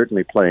he is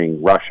certainly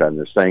playing Russia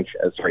and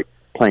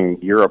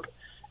playing Europe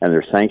and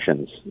their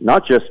sanctions,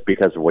 not just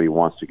because of what he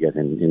wants to get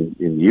in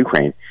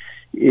Ukraine.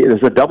 It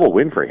is a double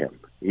win for him.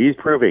 He's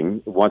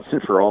proving once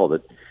and for all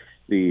that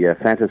the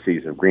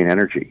fantasies of green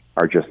energy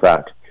are just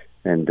that.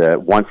 And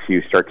once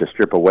you start to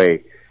strip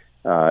away,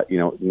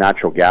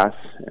 natural gas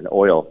and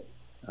oil,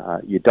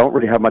 you don't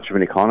really have much of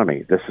an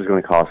economy. This is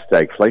going to cause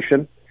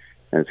stagflation,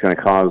 and it's going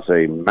to cause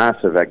a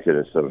massive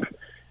exodus of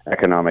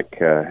economic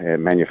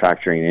and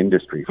manufacturing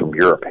industry from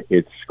Europe.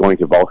 It's going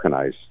to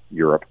balkanize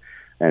Europe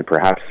and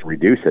perhaps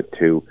reduce it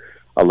to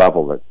a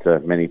level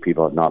that many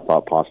people had not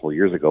thought possible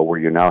years ago, where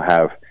you now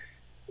have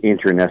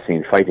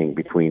internecine fighting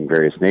between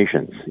various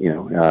nations.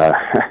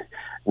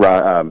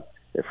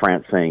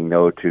 France saying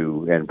no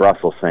to, and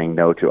Brussels saying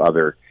no to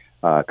other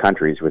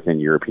countries within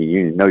the European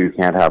Union. No, you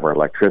can't have our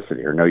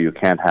electricity, or no, you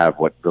can't have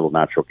what little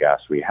natural gas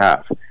we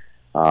have.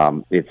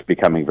 It's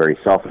becoming very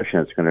selfish,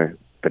 and it's going to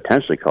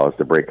potentially cause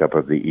the breakup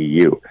of the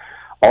EU.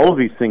 All of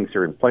these things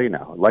are in play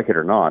now, like it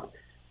or not.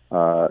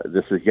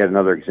 This is yet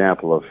another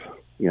example of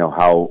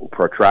how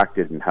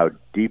protracted and how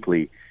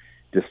deeply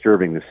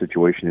disturbing the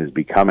situation is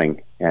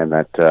becoming, and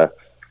that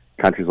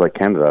countries like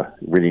Canada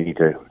really need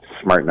to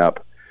smarten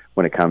up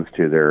when it comes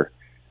to their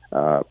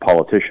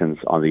politicians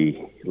on the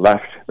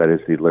left, that is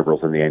the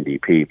Liberals and the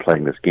NDP,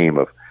 playing this game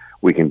of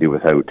we can do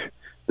without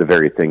the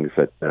very things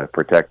that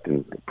protect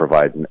and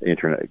provide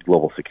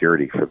global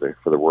security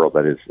for the world,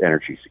 that is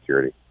energy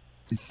security.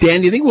 Dan,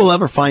 do you think we'll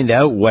ever find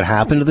out what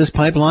happened to this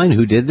pipeline?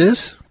 Who did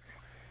this?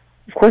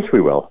 Of course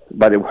we will,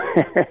 but it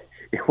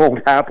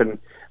won't happen.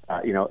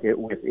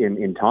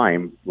 In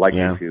time,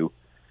 likely to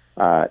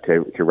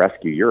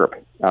rescue Europe.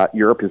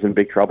 Europe is in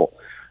big trouble.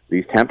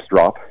 These temps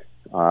drop.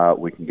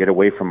 We can get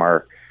away from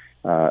our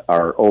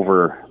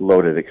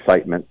overloaded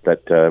excitement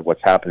that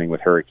what's happening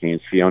with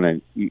Hurricanes Fiona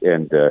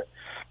and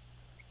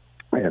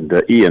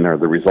Ian are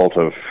the result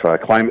of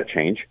climate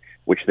change,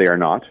 which they are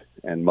not.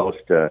 And most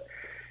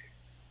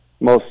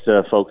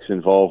folks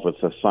involved with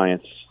the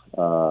science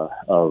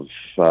of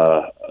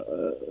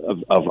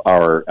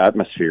our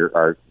atmosphere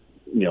are,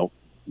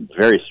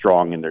 very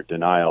strong in their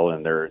denial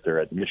and their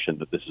admission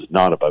that this is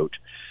not about,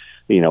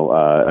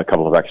 a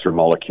couple of extra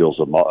molecules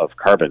of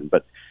carbon.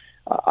 But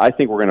I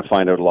think we're going to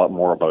find out a lot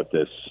more about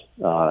this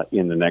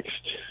in the next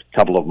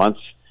couple of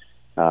months.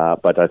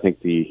 But I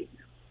think the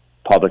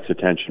public's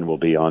attention will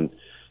be on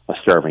a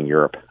starving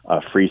Europe,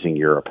 a freezing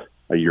Europe,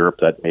 a Europe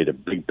that made a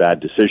big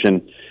bad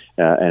decision,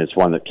 and it's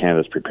one that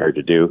Canada's prepared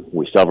to do.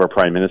 We still have our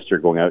Prime Minister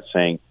going out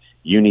saying,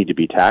 you need to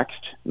be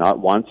taxed, not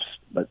once,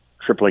 but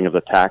tripling of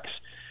the tax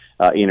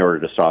in order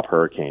to stop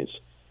hurricanes.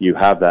 You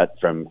have that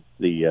from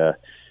the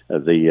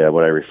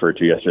what I referred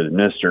to yesterday, the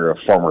Minister of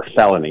Former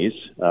Felonies,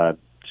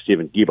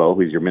 Stephen Guilbeault,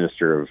 who's your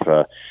Minister of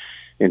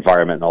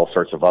Environment and all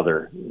sorts of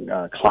other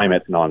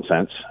climate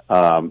nonsense,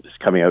 is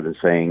coming out and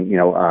saying,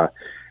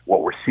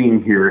 what we're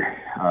seeing here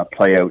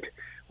play out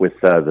with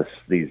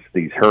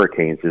these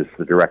hurricanes is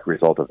the direct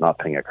result of not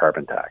paying a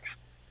carbon tax.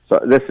 So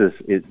this is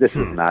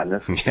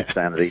madness,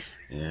 insanity,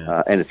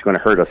 and it's going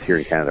to hurt us here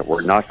in Canada.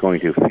 We're not going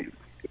to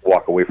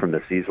walk away from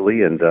this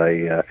easily, and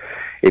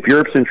if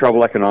Europe's in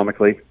trouble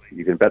economically,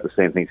 you can bet the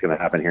same thing's going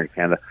to happen here in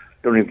Canada.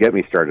 Don't even get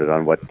me started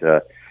on what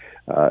the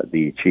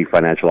chief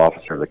financial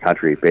officer of the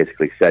country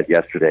basically said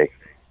yesterday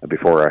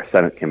before our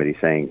Senate committee,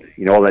 saying,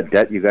 all that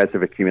debt you guys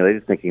have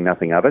accumulated, thinking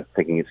nothing of it,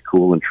 thinking it's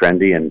cool and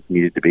trendy and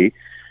needed to be,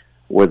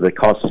 where the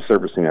cost of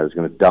servicing that is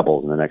going to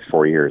double in the next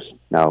 4 years.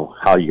 Now,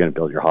 how are you going to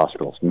build your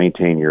hospitals,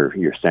 maintain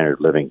your standard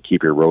of living,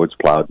 keep your roads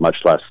plowed, much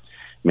less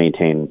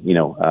maintain,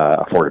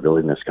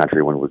 affordability in this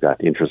country when we've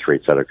got interest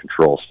rates out of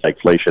control,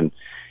 stagflation.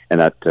 And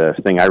that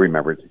thing I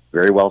remembered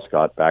very well,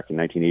 Scott, back in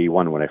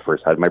 1981 when I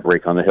first had my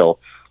break on the Hill,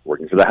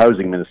 working for the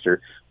housing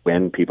minister,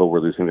 when people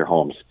were losing their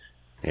homes.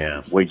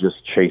 Yeah. Wages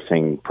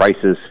chasing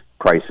prices,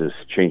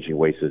 changing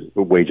wages.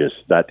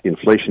 That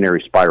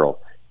inflationary spiral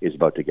is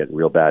about to get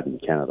real bad in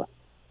Canada.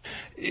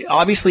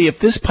 Obviously, if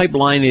this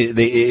pipeline,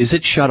 is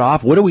it shut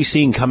off? What are we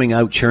seeing coming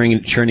out,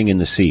 churning in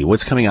the sea?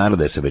 What's coming out of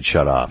this if it's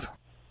shut off?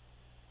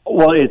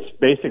 Well, it's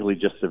basically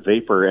just a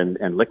vapor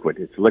and liquid.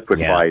 It's a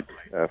liquefied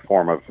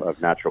form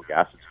of natural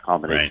gas. It's a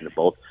combination of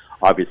both.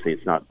 Obviously,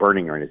 it's not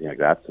burning or anything like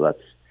that, so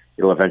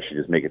it'll eventually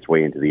just make its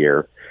way into the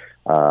air.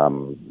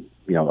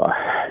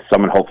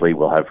 Someone hopefully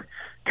will have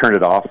turned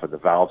it off with the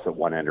valves at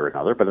one end or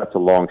another, but that's a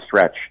long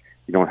stretch.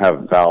 You don't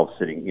have valves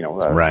sitting,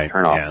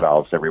 turn-off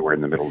valves everywhere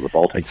in the middle of the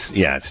Baltic. It's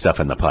stuff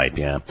in the pipe,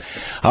 yeah.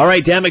 All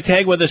right, Dan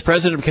McTeague with us,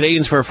 President of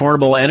Canadians for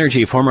Affordable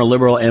Energy, former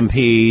Liberal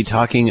MP,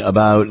 talking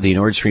about the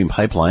Nord Stream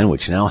pipeline,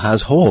 which now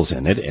has holes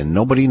in it, and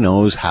nobody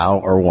knows how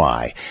or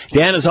why.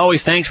 Dan, as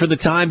always, thanks for the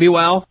time. Be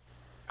well.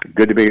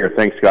 Good to be here.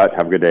 Thanks, Scott.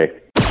 Have a good day.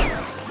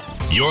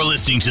 You're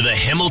listening to the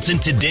Hamilton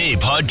Today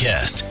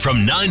podcast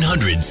from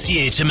 900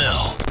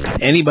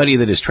 CHML. Anybody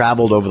that has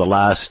traveled over the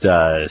last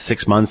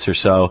 6 months or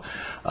so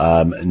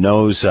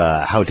knows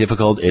how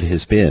difficult it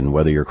has been,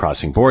 whether you're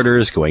crossing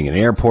borders, going in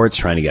airports,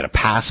 trying to get a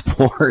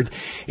passport.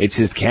 It's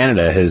just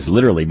Canada has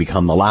literally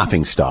become the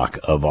laughingstock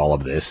of all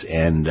of this,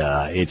 and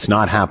it's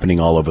not happening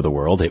all over the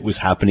world. It was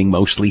happening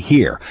mostly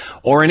here,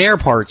 or in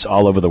airports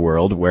all over the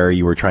world where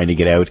you were trying to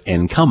get out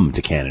and come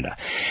to Canada.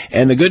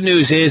 And the good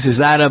news is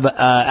that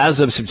as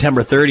of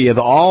September 30th,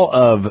 all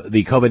of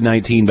the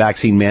COVID-19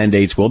 vaccine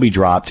mandates will be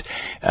dropped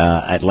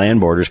at land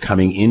borders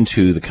coming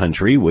into the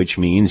country, which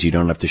means you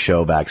don't have to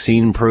show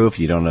vaccine proof.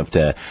 You don't have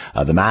to,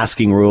 the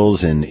masking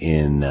rules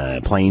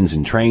in planes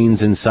and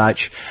trains and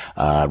such,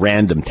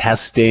 random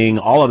testing,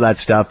 all of that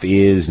stuff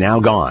is now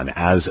gone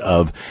as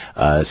of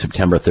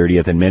September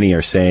 30th. And many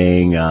are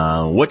saying,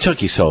 what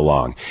took you so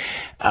long?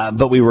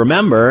 But we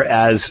remember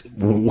as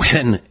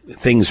when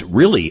things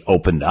really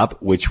opened up,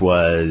 which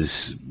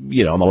was,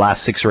 in the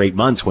last 6 or 8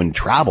 months when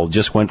travel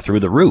just went through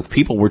the roof.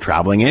 People were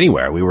traveling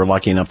anywhere. We were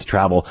lucky enough to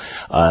travel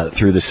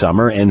through the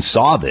summer and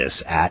saw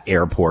this at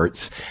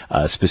airports,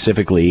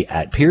 specifically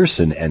at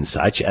Pearson and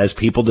such, as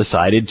people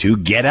decided to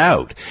get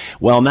out.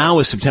 Well, now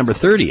is September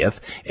 30th,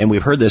 and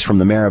we've heard this from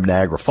the mayor of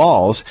Niagara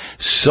Falls.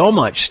 So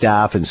much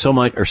staff and so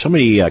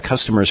many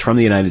customers from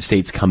the United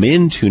States come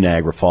into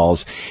Niagara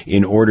Falls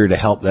in order to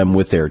help them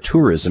with their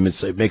tourism.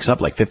 It makes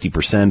up like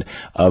 50%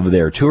 of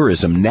their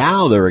tourism.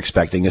 Now they're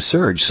expecting a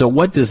surge. So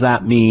what does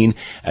that mean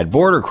at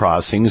border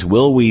crossings?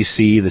 Will we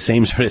see the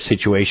same sort of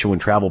situation when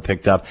travel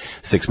picked up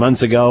 6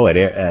 months ago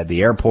at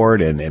the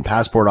airport and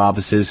passport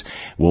offices?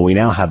 Will we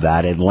now have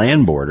that at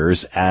land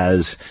borders,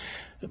 as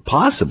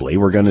possibly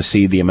we're going to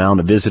see the amount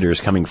of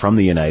visitors coming from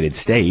the United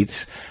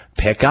States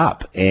pick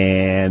up?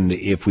 And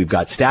if we've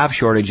got staff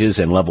shortages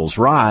and levels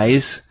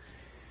rise,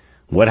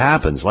 what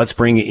happens? Let's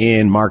bring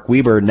in Mark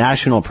Weber,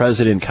 National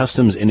President,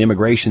 Customs and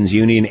Immigrations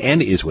Union,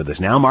 and is with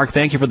us now. Mark,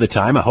 thank you for the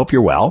time. I hope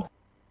you're well.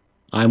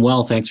 I'm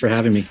well. Thanks for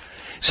having me.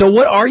 So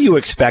what are you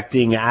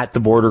expecting at the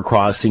border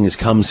crossings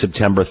come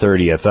September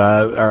 30th?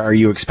 Are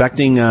you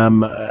expecting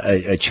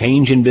a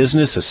change in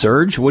business, a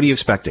surge? What are you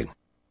expecting?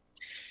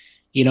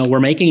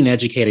 We're making an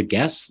educated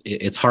guess.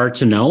 It's hard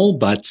to know,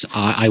 but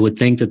I would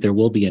think that there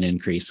will be an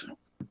increase.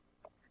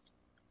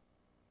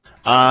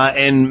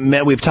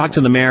 And we've talked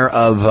to the mayor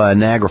of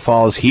Niagara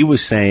Falls. He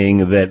was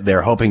saying that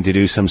they're hoping to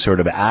do some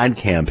sort of ad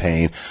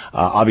campaign.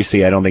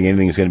 Obviously, I don't think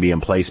anything's going to be in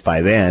place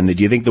by then.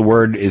 Do you think the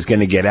word is going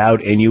to get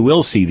out and you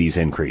will see these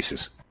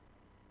increases?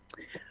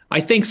 I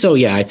think so,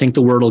 yeah. I think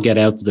the word will get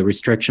out that the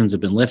restrictions have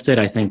been lifted.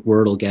 I think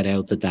word will get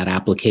out that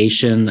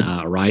application,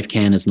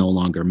 ArriveCAN, is no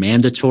longer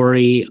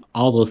mandatory.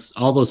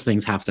 All those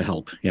things have to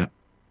help, yeah.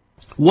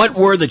 What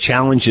were the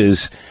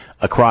challenges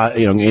across,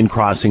 in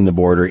crossing the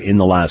border in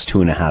the last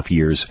 2.5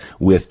 years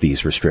with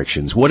these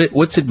restrictions?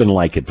 What's it been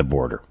like at the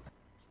border?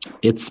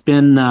 It's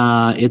been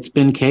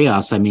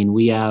chaos. I mean,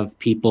 we have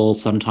people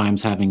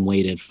sometimes having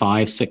waited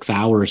 5-6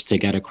 hours to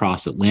get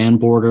across at land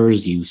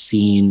borders.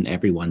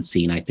 Everyone's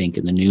seen, I think,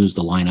 in the news,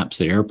 the lineups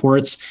at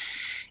airports.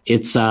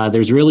 It's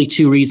there's really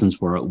two reasons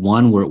for it.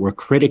 One, we're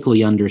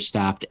critically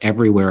understaffed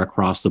everywhere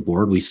across the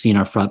board. We've seen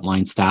our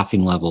frontline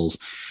staffing levels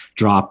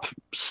drop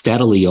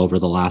steadily over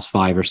the last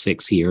 5 or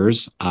 6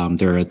 years.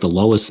 They're at the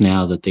lowest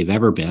now that they've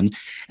ever been.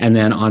 And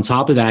then on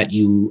top of that,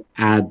 you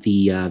add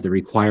the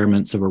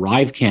requirements of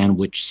ArriveCAN,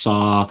 which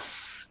saw,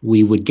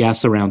 we would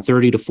guess, around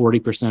 30 to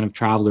 40% of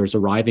travelers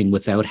arriving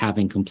without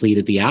having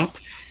completed the app.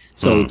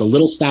 So the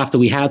little staff that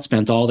we had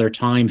spent all their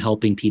time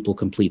helping people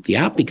complete the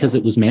app because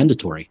it was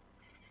mandatory.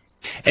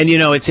 And, you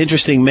know, it's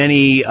interesting.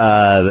 Many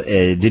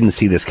didn't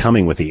see this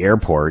coming with the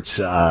airports,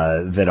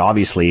 that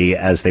obviously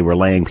as they were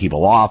laying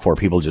people off or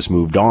people just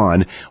moved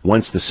on,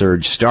 once the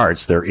surge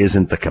starts, there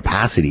isn't the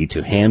capacity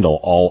to handle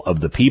all of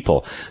the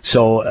people.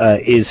 So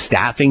is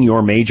staffing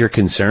your major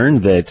concern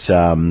that,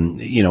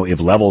 you know,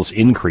 if levels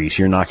increase,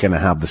 you're not going to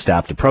have the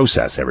staff to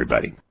process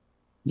everybody?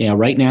 Yeah,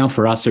 right now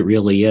for us, it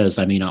really is.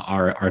 I mean,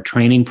 our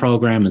training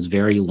program is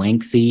very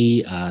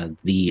lengthy.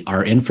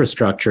 Our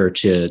infrastructure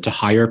to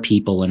hire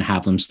people and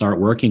have them start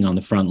working on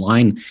the front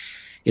line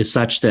is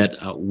such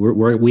that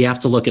we have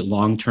to look at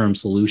long-term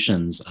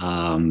solutions.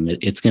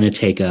 It's going to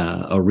take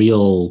a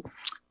real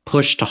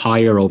push to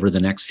hire over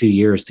the next few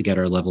years to get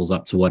our levels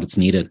up to what it's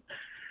needed.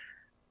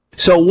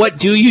 So what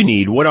do you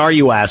need? What are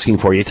you asking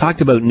for? You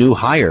talked about new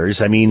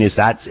hires. I mean, is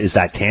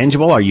that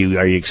tangible? Are you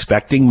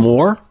expecting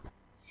more?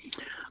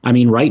 I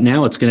mean, right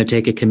now it's going to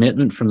take a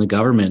commitment from the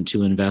government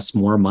to invest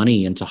more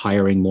money into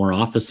hiring more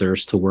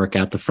officers to work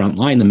at the front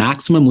line. The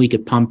maximum we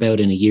could pump out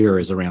in a year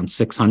is around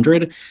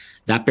 600.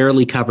 That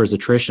barely covers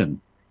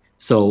attrition.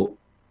 So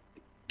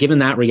given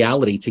that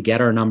reality, to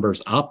get our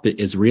numbers up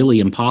is really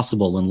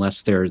impossible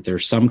unless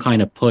there's some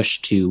kind of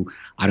push to,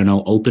 I don't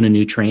know, open a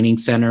new training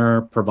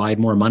center, provide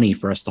more money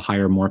for us to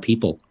hire more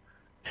people.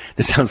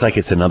 This sounds like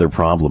it's another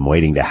problem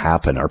waiting to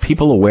happen. Are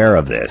people aware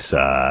of this?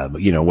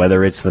 You know,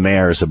 whether it's the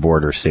mayors of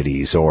border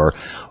cities or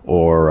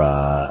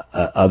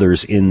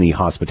others in the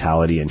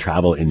hospitality and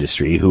travel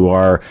industry who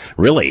are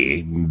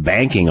really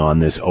banking on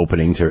this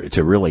opening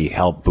to really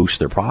help boost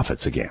their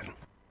profits again.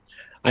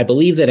 I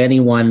believe that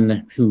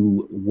anyone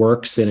who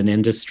works in an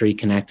industry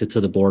connected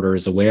to the border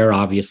is aware.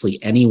 Obviously,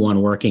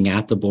 anyone working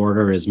at the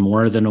border is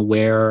more than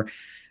aware.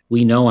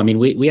 We know, I mean,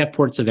 we have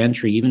ports of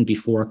entry. Even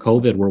before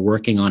COVID, we're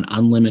working on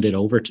unlimited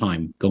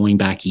overtime going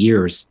back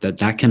years.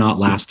 That cannot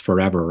last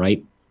forever,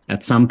 right?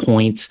 At some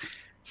point,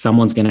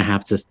 someone's going to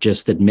have to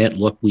just admit,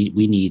 look, we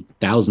need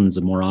thousands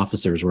of more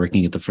officers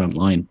working at the front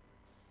line.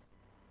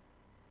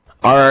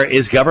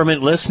 Is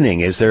government listening?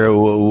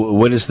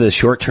 What is the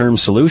short-term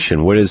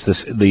solution? What is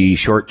the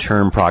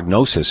short-term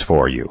prognosis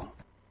for you?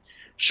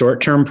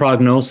 Short-term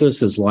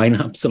prognosis is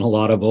lineups and a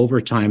lot of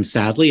overtime,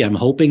 sadly. I'm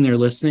hoping they're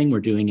listening. We're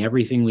doing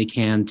everything we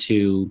can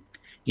to,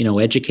 you know,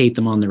 educate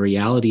them on the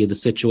reality of the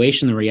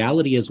situation. The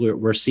reality is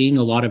we're seeing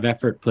a lot of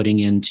effort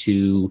putting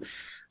into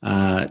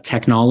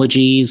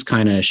technologies,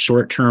 kind of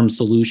short-term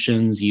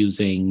solutions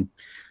using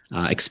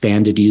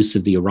expanded use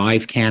of the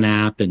ArriveCAN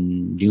app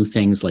and new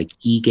things like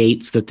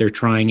e-gates that they're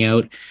trying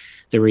out.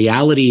 The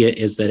reality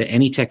is that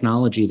any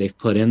technology they've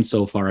put in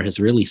so far has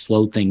really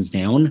slowed things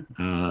down.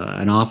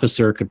 An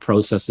officer could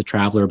process a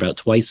traveler about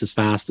twice as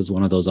fast as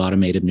one of those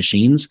automated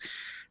machines.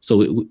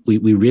 So we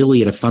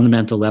really, at a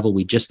fundamental level,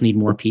 we just need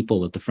more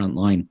people at the front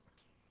line.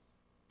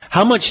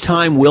 How much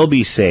time will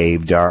be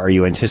saved, are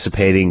you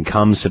anticipating,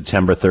 come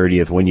September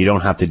 30th, when you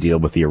don't have to deal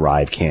with the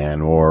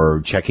ArriveCAN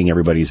or checking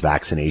everybody's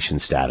vaccination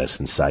status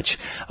and such?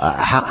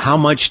 How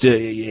much,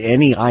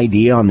 any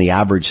idea on the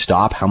average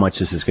stop, how much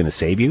this is going to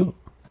save you?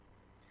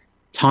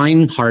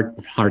 Time,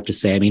 hard to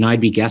say. I mean,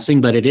 I'd be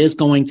guessing, but it is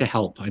going to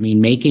help. I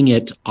mean, making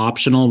it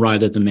optional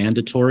rather than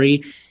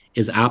mandatory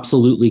is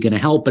absolutely going to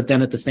help. But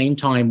then at the same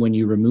time, when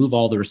you remove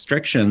all the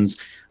restrictions,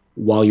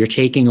 while you're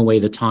taking away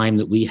the time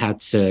that we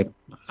had to,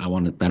 I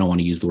don't want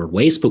to use the word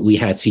waste, but we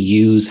had to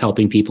use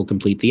helping people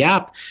complete the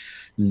app,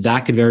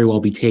 that could very well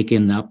be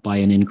taken up by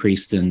an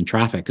increase in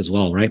traffic as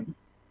well, right?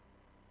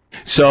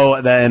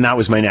 So then that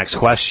was my next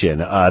question.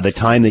 The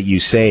time that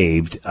you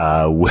saved,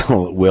 how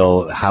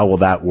will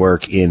that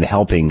work in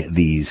helping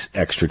these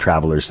extra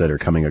travelers that are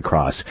coming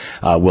across?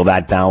 Will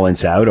that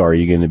balance out, or are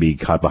you going to be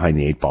caught behind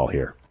the eight ball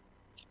here?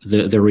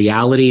 The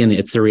reality, and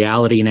it's the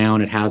reality now,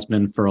 and it has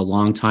been for a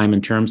long time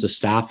in terms of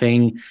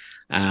staffing,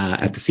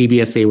 at the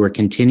CBSA, we're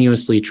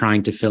continuously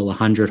trying to fill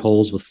 100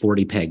 holes with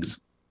 40 pegs,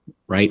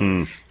 right?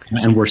 And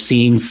we're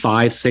seeing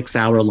 5-6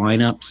 hour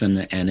lineups,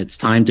 and it's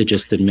time to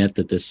just admit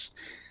that this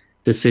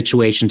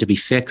situation to be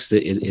fixed,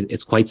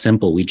 it's quite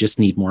simple. We just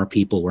need more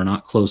people. We're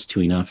not close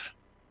to enough.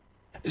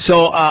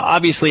 So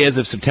obviously, as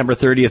of September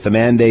 30th, the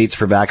mandates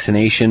for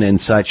vaccination and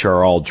such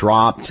are all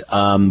dropped,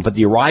 but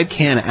the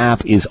ArriveCAN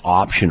app is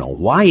optional.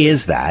 Why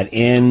is that?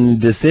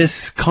 And does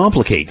this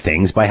complicate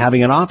things by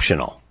having it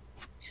optional?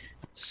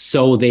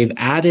 So they've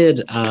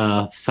added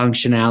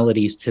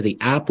functionalities to the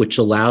app, which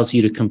allows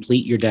you to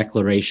complete your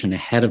declaration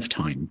ahead of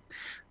time.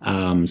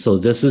 So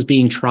this is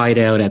being tried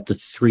out at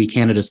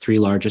Canada's three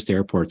largest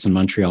airports in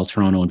Montreal,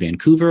 Toronto, and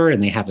Vancouver.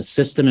 And they have a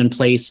system in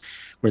place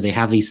where they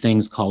have these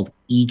things called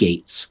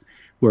e-gates,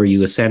 where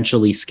you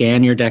essentially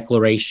scan your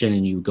declaration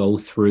and you go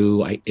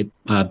through,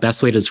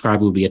 best way to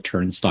describe it would be a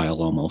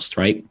turnstile almost,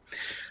 right?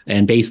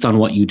 And based on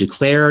what you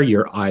declare,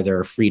 you're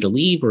either free to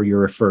leave or you're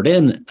referred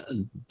in.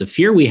 The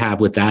fear we have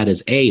with that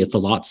is A, it's a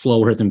lot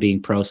slower than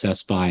being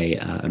processed by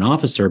an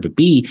officer, but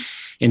B,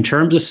 in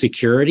terms of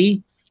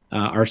security,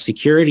 our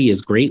security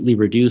is greatly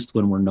reduced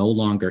when we're no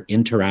longer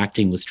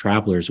interacting with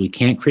travelers. We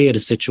can't create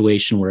a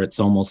situation where it's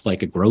almost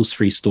like a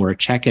grocery store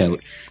checkout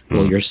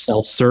where you're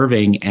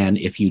self-serving, and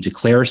if you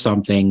declare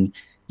something,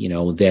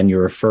 then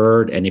you're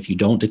referred. And if you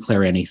don't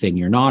declare anything,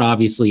 you're not.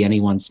 Obviously,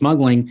 anyone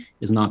smuggling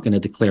is not going to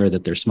declare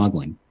that they're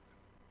smuggling.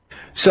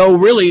 So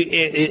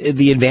really,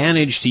 the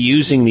advantage to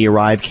using the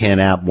ArriveCAN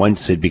app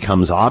once it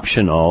becomes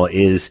optional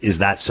is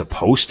that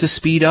supposed to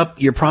speed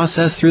up your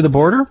process through the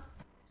border?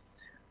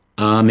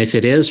 If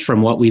it is,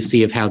 from what we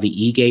see of how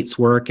the e-gates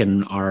work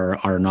and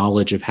our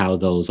knowledge of how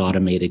those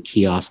automated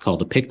kiosks called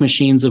the pick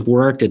machines have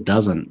worked, it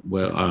doesn't.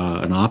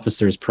 An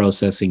officer is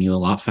processing you a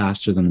lot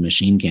faster than the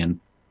machine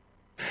can.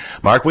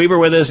 Mark Weaver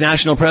with us,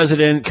 National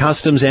President,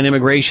 Customs and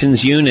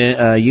Immigrations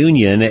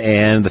Union,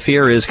 and the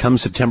fear is come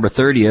September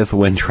 30th,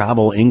 when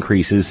travel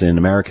increases and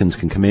Americans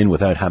can come in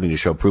without having to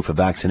show proof of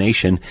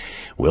vaccination,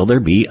 will there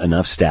be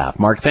enough staff?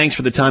 Mark, thanks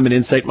for the time and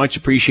insight. Much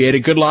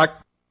appreciated. Good luck.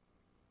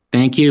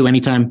 Thank you.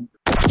 Anytime.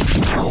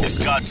 If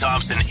Scott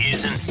Thompson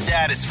isn't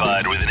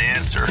satisfied with an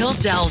answer, He'll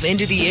delve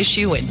into the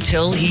issue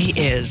until he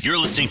is. You're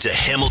listening to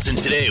Hamilton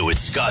Today with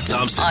Scott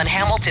Thompson On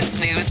Hamilton's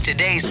News,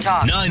 today's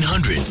talk.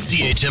 900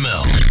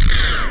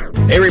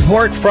 CHML. A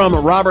report from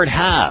Robert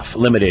Half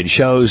Limited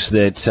shows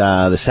that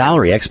the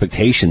salary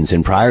expectations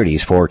and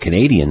priorities for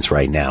Canadians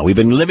right now. We've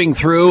been living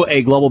through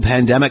a global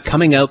pandemic,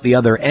 coming out the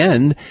other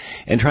end,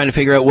 and trying to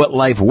figure out what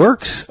life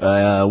works,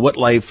 what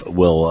life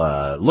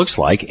will looks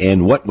like,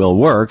 and what will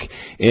work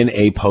in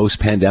a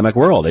post-pandemic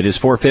world. It is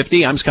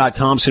 4:50. I'm Scott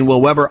Thompson.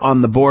 Will Weber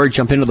on the board.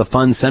 Jump into the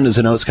fun. Send us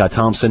a note, Scott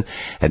Thompson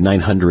at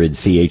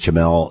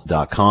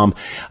 900CHML.com.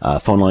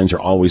 Phone lines are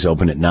always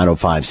open at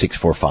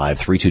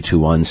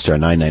 905-645-3221, star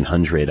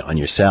 9900 on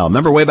your cell.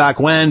 Remember way back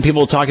when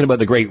people were talking about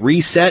the Great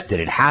Reset? Did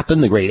it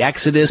happen? The Great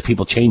Exodus?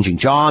 People changing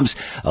jobs?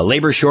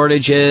 Labor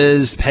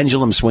shortages?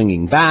 Pendulum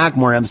swinging back?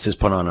 More emphasis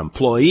put on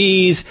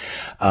employees?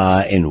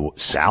 And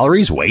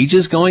salaries,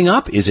 wages going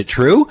up? Is it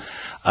true?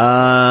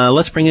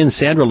 Let's bring in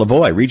Sandra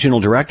Lavoie,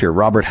 Regional Director,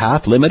 Robert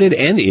Half Limited,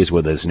 and is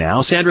with us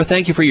now. Sandra,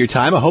 thank you for your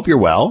time. I hope you're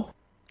well.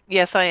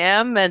 Yes, I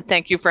am, and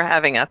thank you for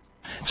having us.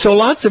 So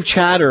lots of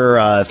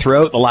chatter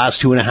throughout the last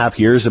 2.5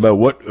 years about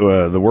what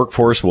the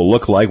workforce will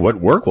look like, what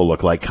work will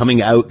look like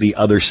coming out the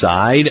other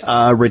side.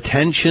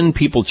 Retention,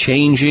 people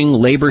changing,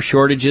 labor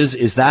shortages,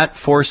 is that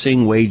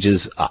forcing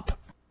wages up?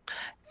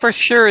 For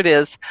sure it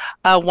is.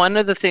 One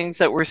of the things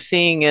that we're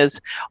seeing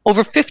is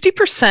over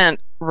 50%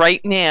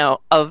 right now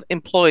of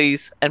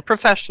employees and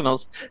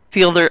professionals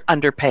feel they're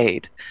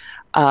underpaid.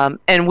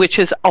 And which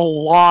is a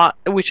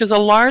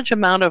large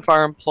amount of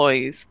our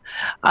employees.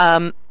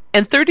 And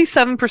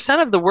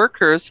 37% of the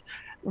workers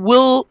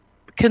will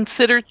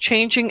consider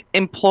changing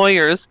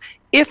employers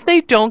if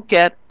they don't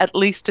get at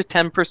least a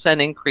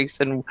 10% increase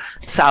in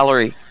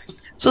salary.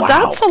 So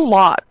That's a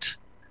lot.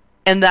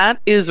 And that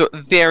is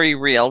very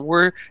real.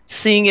 We're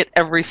seeing it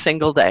every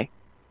single day.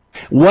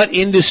 What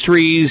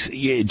industries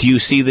do you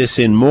see this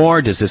in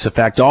more? Does this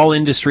affect all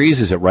industries?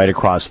 Is it right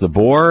across the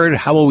board?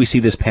 How will we see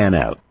this pan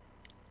out?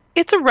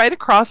 It's right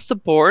across the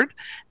board,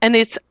 and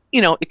it's,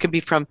 it could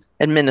be from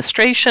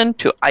administration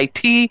to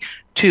IT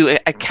to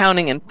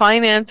accounting and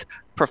finance,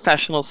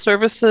 professional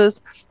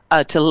services,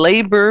 to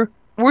labor.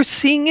 We're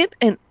seeing it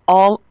in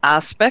all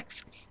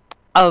aspects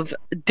of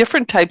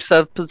different types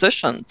of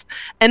positions,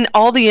 and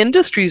all the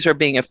industries are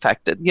being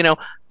affected.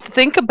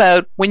 Think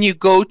about when you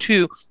go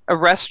to a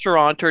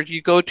restaurant or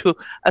you go to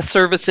a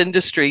service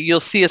industry, you'll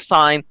see a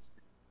sign,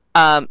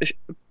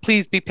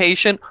 please be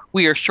patient,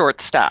 we are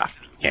short-staffed.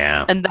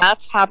 Yeah. And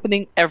that's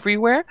happening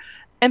everywhere.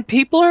 And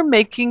people are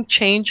making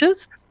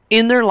changes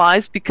in their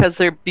lives because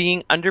they're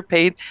being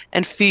underpaid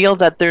and feel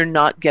that they're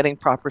not getting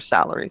proper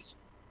salaries.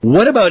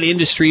 What about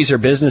industries or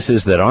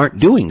businesses that aren't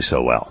doing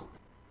so well?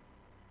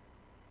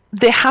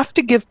 They have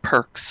to give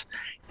perks.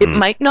 It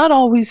might not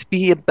always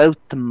be about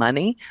the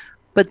money,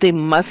 but they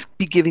must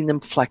be giving them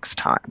flex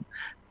time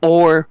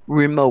or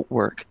remote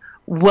work.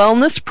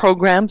 Wellness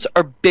programs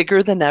are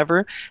bigger than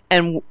ever,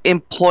 and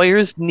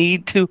employers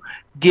need to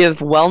give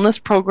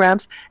wellness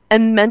programs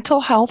and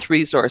mental health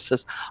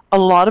resources. A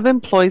lot of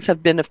employees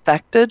have been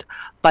affected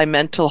by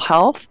mental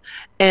health,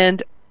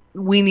 and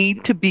we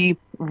need to be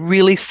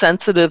really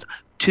sensitive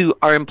to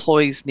our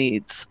employees'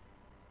 needs.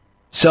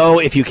 So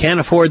if you can't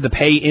afford the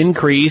pay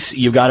increase,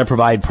 you've got to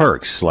provide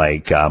perks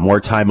like more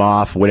time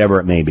off, whatever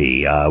it may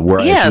be.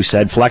 As you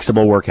said,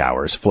 flexible work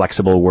hours,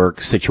 flexible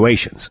work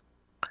situations.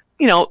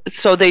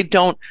 So they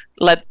don't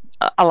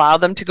allow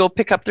them to go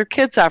pick up their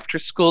kids after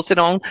school. So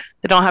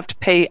they don't have to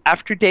pay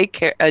after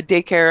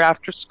daycare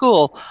after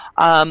school.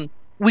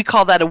 We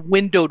call that a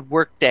windowed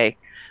work day,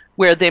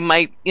 where they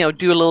might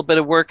do a little bit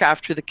of work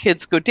after the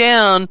kids go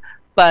down,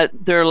 but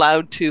they're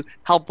allowed to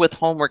help with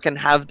homework and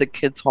have the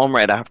kids home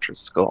right after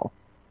school.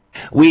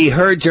 We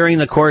heard during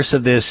the course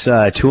of this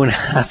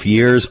 2.5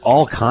 years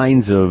all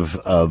kinds of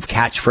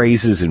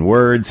catchphrases and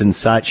words and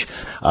such.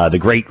 The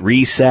Great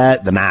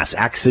Reset, the mass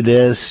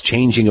exodus,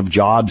 changing of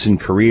jobs and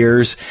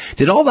careers.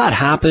 Did all that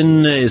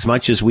happen as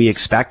much as we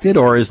expected,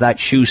 or is that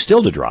shoe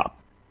still to drop?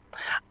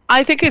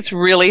 I think it's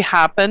really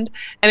happened,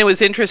 and it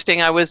was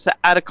interesting. I was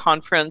at a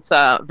conference,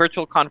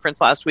 virtual conference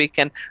last week,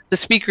 and the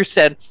speaker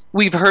said,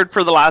 we've heard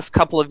for the last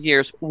couple of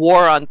years,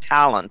 war on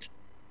talent.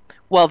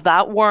 Well,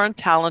 that war on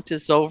talent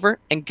is over,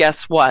 and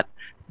guess what?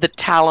 the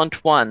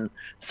talent won.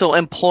 So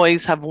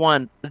employees have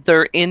won.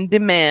 They're in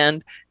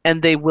demand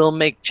and they will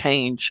make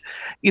change.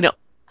 You know,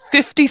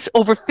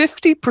 over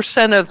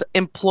 50% of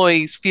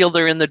employees feel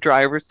they're in the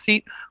driver's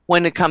seat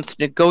when it comes to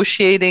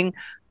negotiating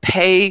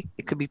pay.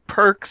 It could be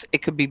perks,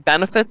 it could be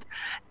benefits,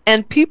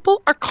 and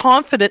people are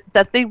confident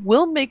that they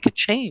will make a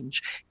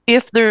change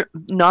if they're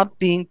not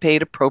being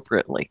paid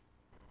appropriately.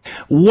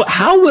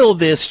 How will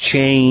this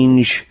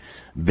change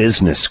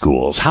business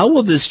schools? How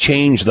will this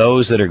change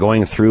those that are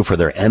going through for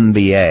their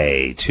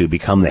MBA to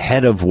become the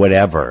head of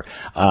whatever,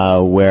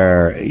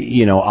 where,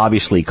 you know,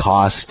 obviously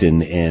cost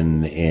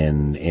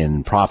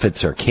in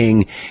profits are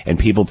king and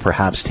people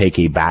perhaps take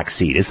a back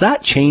seat? Is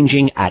that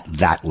changing at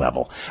that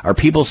level? Are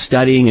people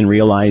studying and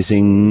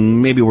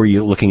realizing maybe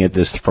we're looking at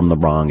this from the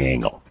wrong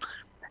angle?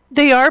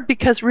 They are,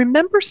 because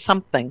remember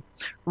something,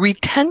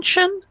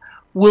 retention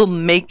will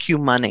make you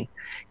money.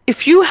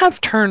 If you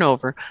have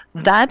turnover,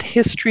 that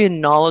history and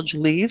knowledge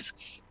leaves.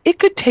 It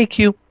could take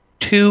you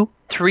 2,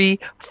 3,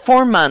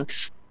 4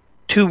 months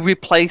to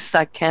replace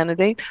that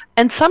candidate,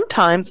 and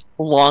sometimes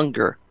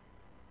longer.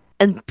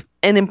 And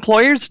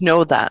employers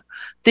know that.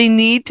 They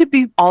need to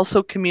be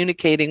also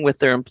communicating with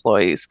their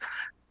employees.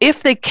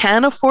 If they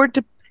can afford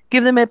to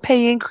give them a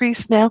pay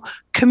increase now,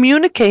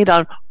 communicate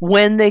on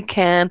when they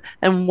can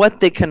and what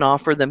they can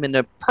offer them in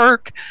a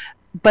perk.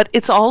 But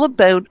it's all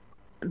about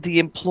the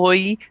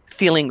employee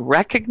feeling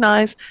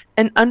recognized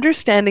and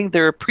understanding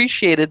they're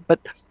appreciated, but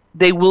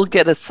they will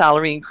get a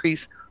salary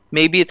increase.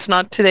 Maybe it's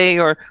not today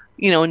or,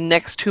 you know,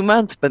 next 2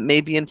 months, but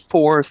maybe in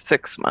 4 or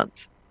 6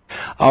 months.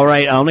 All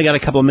right. I only got a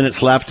couple of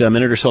minutes left, a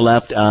minute or so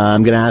left.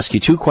 I'm going to ask you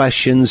 2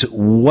 questions.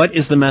 What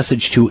is the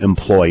message to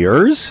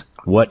employers?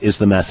 What is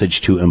the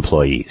message to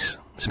employees?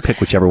 So pick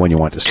whichever one you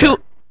want to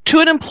start. To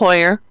an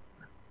employer,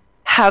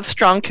 have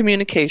strong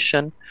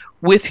communication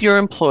with your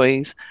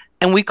employees,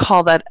 and we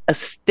call that a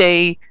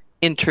stay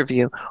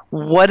interview.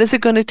 What is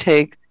it going to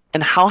take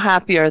and how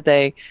happy are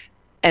they?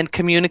 And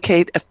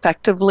communicate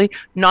effectively,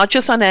 not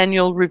just on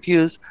annual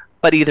reviews,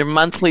 but either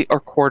monthly or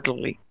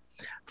quarterly.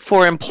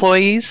 For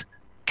employees,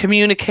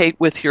 communicate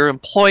with your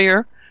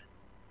employer.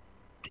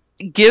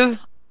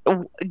 Give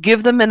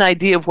them an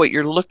idea of what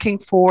you're looking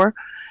for,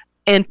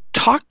 and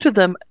talk to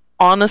them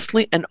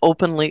honestly and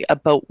openly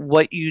about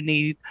what you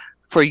need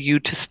for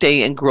you to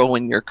stay and grow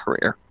in your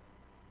career.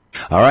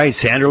 All right,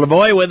 Sandra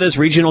Lavoie with us,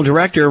 Regional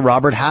Director,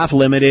 Robert Half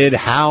Limited,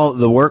 how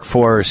the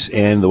workforce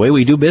and the way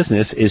we do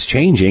business is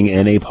changing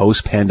in a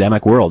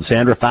post-pandemic world.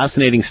 Sandra,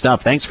 fascinating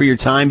stuff. Thanks for your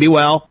time. Be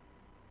well.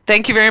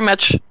 Thank you very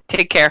much.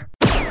 Take care.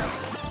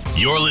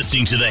 You're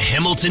listening to the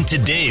Hamilton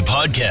Today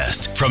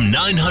podcast from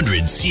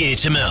 900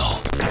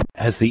 CHML.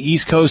 As the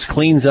East Coast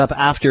cleans up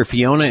after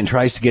Fiona and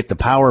tries to get the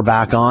power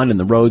back on and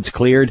the roads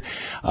cleared,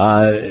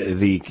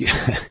 we're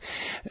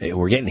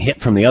getting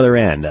hit from the other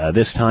end.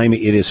 This time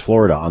it is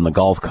Florida on the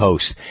Gulf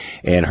Coast,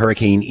 and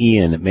Hurricane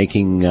Ian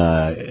making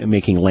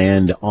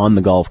land on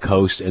the Gulf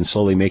Coast and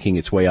slowly making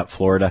its way up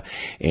Florida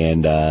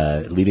and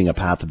leaving a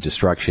path of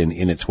destruction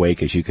in its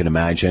wake, as you can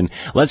imagine.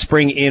 Let's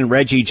bring in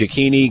Reggie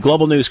Giacchini,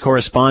 Global News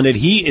correspondent.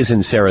 He is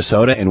in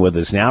Sarasota and with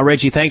us now.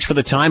 Reggie, thanks for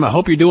the time. I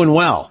hope you're doing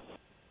well.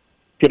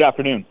 Good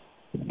afternoon.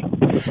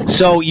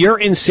 So you're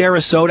in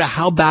Sarasota.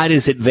 How bad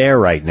is it there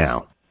right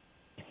now?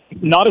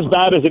 Not as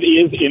bad as it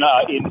is in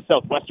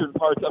southwestern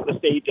parts of the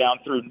state, down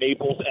through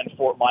Naples and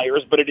Fort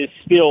Myers, but it is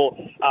still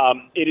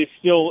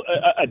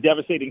a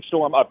devastating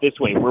storm up this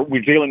way.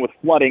 We're dealing with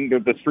flooding.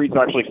 The streets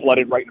are actually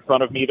flooded right in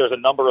front of me. There's a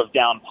number of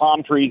downed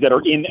palm trees that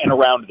are in and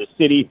around the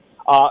city.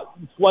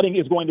 Flooding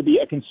is going to be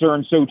a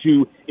concern. So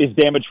too is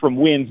damage from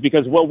winds,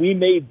 because while we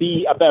may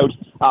be about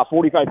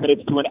 45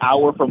 minutes to an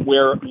hour from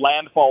where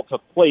landfall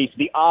took place,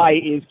 the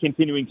eye is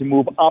continuing to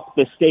move up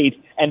the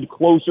state and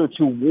closer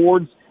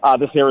towards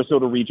the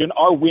Sarasota region.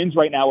 Our winds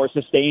right now are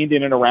sustained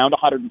in and around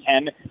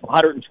 110,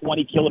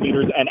 120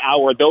 kilometers an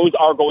hour. Those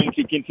are going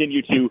to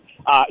continue to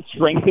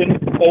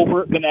strengthen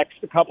over the next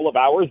couple of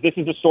hours. This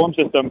is a storm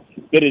system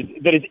that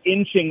is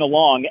inching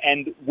along,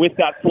 and with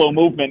that slow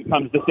movement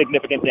comes the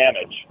significant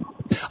damage.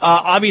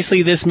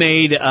 Obviously, this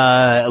made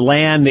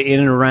land in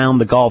and around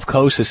the Gulf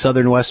Coast, the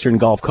southern western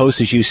Gulf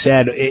Coast, as you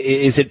said.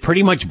 Is it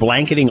pretty much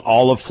blanketing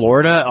all of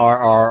Florida, or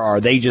are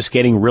they just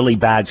getting really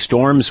bad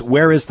storms?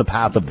 Where is the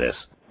path of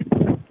this?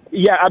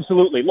 Yeah,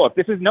 absolutely. Look,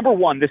 this is number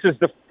one. This is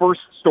the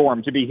first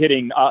storm to be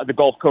hitting the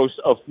Gulf Coast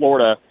of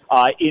Florida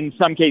in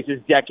some cases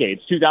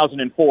decades.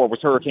 2004 was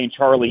Hurricane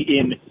Charlie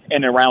in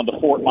and around the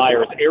Fort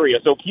Myers area.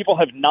 So people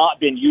have not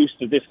been used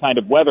to this kind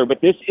of weather,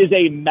 but this is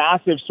a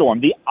massive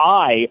storm. The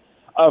eye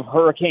of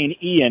Hurricane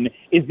Ian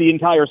is the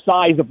entire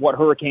size of what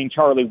Hurricane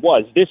Charlie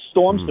was. This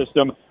storm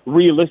system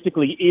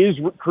realistically is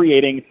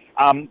creating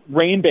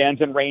rain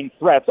bands and rain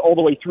threats all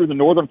the way through the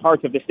northern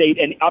parts of the state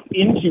and up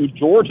into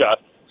Georgia.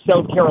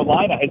 South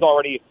Carolina has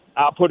already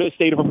put a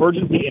state of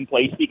emergency in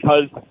place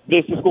because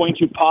this is going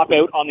to pop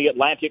out on the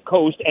Atlantic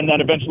coast and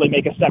then eventually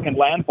make a second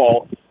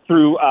landfall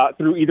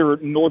through either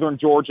northern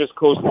Georgia's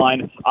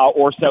coastline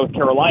or South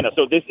Carolina.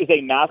 So this is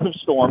a massive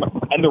storm,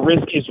 and the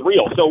risk is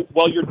real. So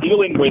while you're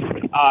dealing with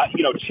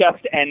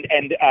chest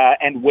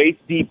and waist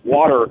deep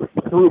water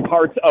through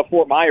parts of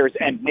Fort Myers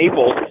and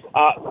Naples,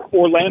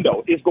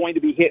 Orlando is going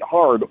to be hit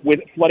hard with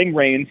flooding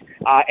rains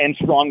and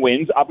strong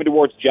winds up and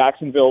towards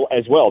Jacksonville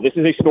as well. This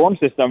is a storm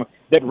system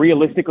that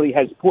realistically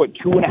has put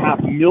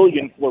 2.5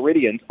 million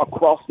Floridians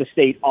across the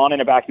state on an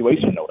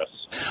evacuation notice.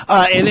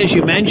 And as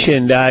you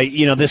mentioned,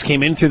 this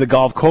came in through the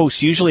Gulf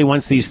Coast. Usually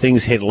once these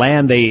things hit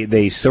land,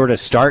 they sort of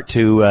start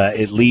to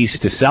at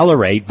least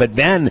decelerate. But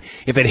then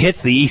if it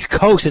hits the East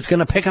Coast, it's going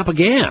to pick up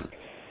again.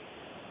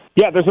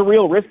 Yeah, there's a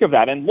real risk of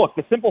that. And look,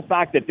 the simple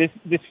fact that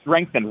this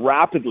strengthened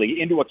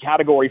rapidly into a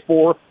Category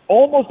 4,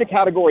 almost a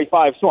Category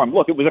 5 storm.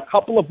 Look, it was a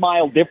couple of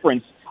mile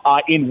difference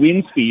in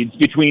wind speeds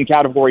between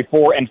Category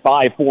 4 and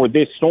 5 for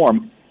this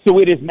storm. So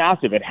it is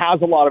massive. It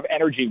has a lot of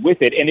energy with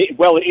it. And it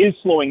is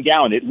slowing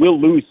down. It will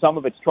lose some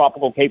of its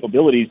tropical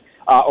capabilities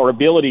or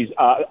abilities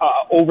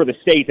over the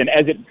state. And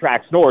as it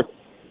tracks north,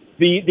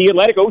 the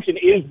Atlantic Ocean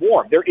is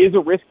warm. There is a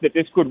risk that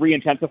this could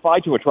re-intensify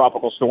to a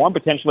tropical storm,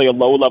 potentially a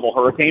low-level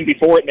hurricane,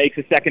 before it makes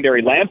a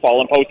secondary landfall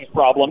and poses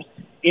problems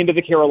into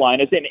the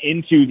Carolinas and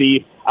into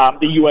the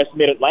U.S.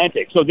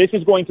 mid-Atlantic. So this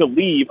is going to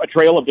leave a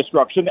trail of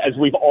destruction, as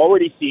we've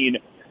already seen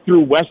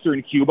through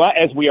western Cuba,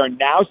 as we are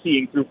now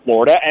seeing through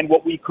Florida, and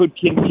what we could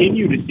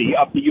continue to see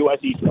up the U.S.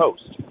 East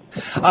Coast.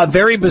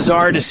 Very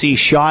bizarre to see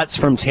shots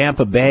from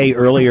Tampa Bay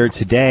earlier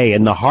today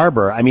in the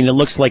harbor. I mean, it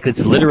looks like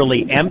it's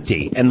literally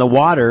empty, and the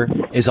water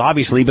has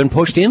obviously been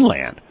pushed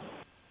inland.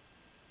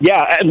 Yeah,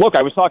 and look,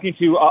 I was talking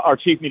to our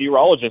chief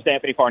meteorologist,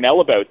 Anthony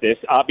Farnell, about this,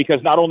 because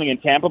not only in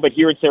Tampa, but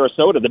here in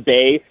Sarasota, the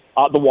bay,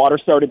 the water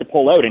started to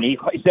pull out. And he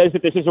says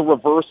that this is a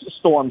reverse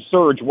storm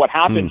surge. What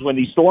happens when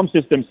these storm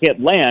systems hit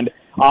land,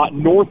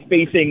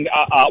 north-facing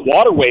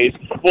waterways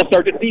will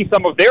start to see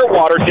some of their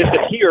water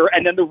disappear,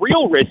 and then the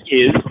real risk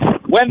is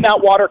when that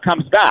water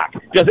comes back.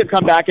 Does it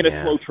come back in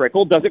a slow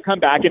trickle? Does it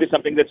come back into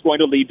something that's going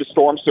to lead to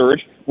storm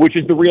surge, which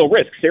is the real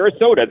risk?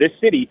 Sarasota, this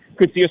city,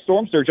 could see a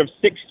storm surge of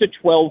 6 to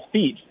 12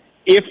 feet.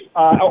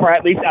 Or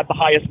at least at the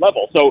highest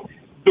level. So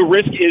the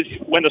risk is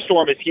when the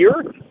storm is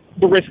here,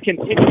 the risk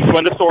continues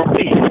when the storm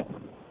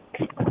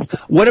leaves.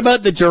 What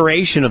about the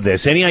duration of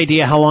this? Any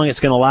idea how long it's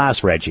going to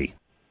last, Reggie?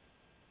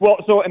 Well,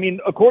 so, I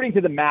mean, according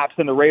to the maps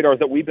and the radars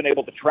that we've been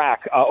able to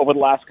track over the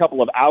last couple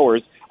of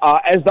hours,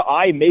 as the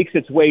eye makes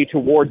its way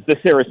towards the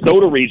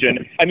Sarasota region,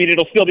 I mean,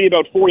 it'll still be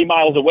about 40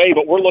 miles away,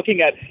 but we're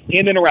looking at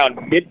in and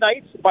around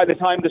midnight by the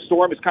time the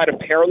storm is kind of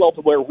parallel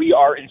to where we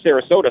are in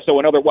Sarasota. So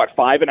another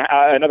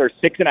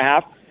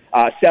 6.5,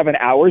 7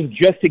 hours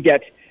just to get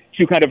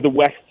to kind of the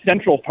west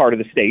central part of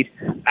the state,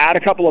 add a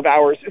couple of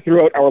hours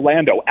throughout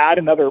Orlando, add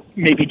another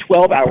maybe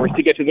 12 hours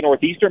to get to the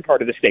northeastern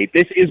part of the state.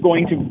 This is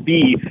going to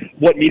be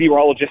what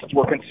meteorologists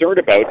were concerned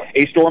about,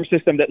 a storm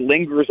system that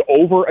lingers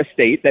over a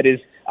state that is,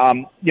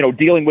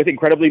 dealing with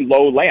incredibly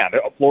low land.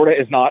 Florida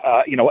is not,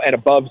 an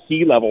above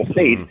sea level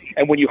state.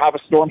 And when you have a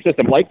storm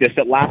system like this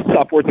that lasts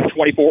upwards of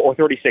 24 or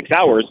 36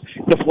 hours,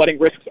 the flooding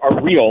risks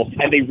are real,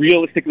 and they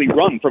realistically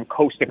run from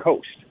coast to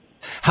coast.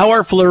 How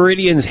are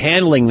Floridians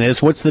handling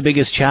this? What's the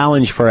biggest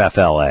challenge for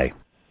FLA?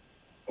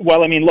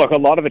 Well, I mean, look, a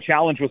lot of the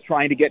challenge was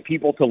trying to get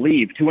people to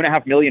leave.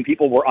 2.5 million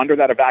people were under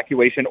that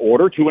evacuation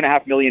order.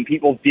 2.5 million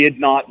people did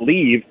not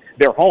leave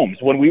their homes.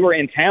 When we were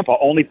in Tampa,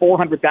 only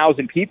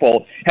 400,000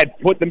 people had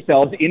put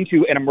themselves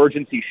into an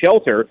emergency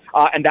shelter,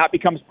 and that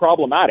becomes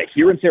problematic.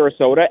 Here in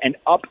Sarasota and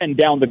up and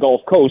down the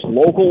Gulf Coast,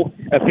 local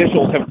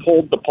officials have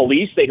pulled the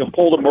police. They have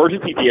pulled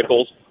emergency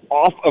vehicles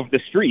off of the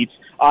streets,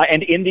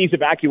 and in these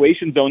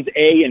evacuation zones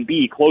A and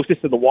B,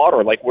 closest to the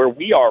water, like where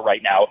we are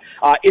right now,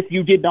 if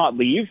you did not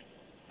leave,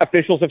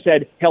 officials have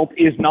said help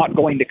is not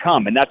going to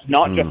come. And that's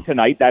not just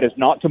tonight. That is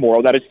not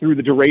tomorrow. That is through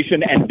the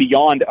duration and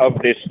beyond of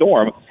this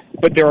storm.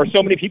 But there are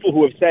so many people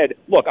who have said,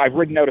 look, I've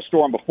ridden out a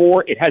storm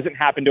before. It hasn't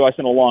happened to us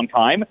in a long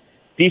time.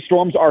 These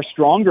storms are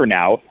stronger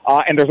now,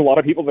 and there's a lot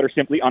of people that are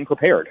simply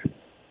unprepared.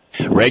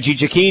 Reggie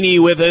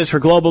Cecchini with us for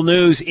Global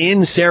News in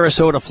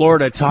Sarasota,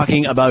 Florida,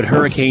 talking about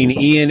Hurricane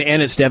Ian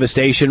and its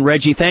devastation.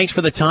 Reggie, thanks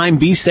for the time.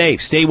 Be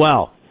safe. Stay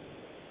well.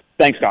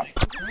 Thanks, Scott.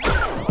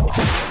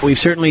 We've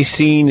certainly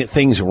seen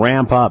things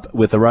ramp up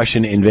with the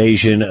Russian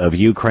invasion of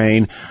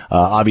Ukraine.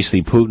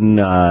 Obviously, Putin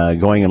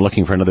going and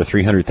looking for another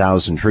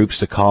 300,000 troops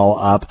to call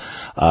up,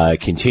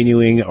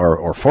 continuing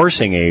or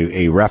forcing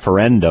a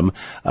referendum,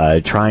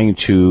 trying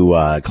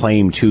to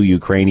claim 2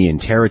 Ukrainian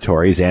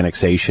territories,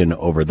 annexation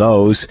over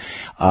those.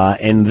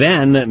 And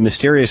then,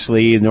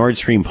 mysteriously, Nord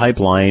Stream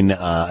pipeline,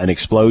 an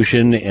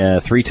explosion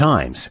 3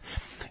 times.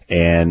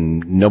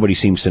 And nobody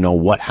seems to know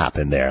what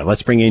happened there.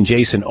 Let's bring in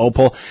Jason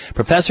Opel,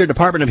 professor,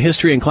 Department of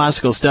History and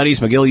Classical Studies,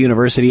 McGill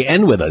University,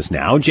 and with us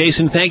now.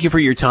 Jason, thank you for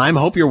your time.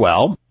 Hope you're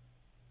well.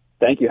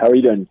 Thank you. How are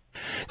you doing?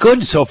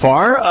 Good so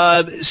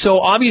far. So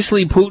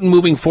obviously Putin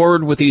moving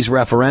forward with these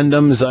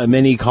referendums,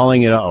 many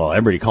calling it,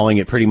 everybody calling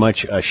it pretty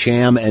much a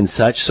sham and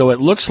such. So it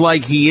looks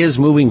like he is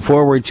moving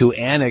forward to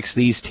annex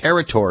these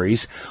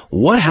territories.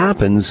 What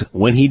happens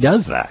when he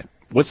does that?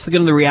 What's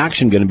the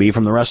reaction going to be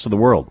from the rest of the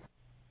world?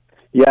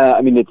 Yeah,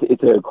 I mean,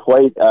 it's a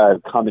quite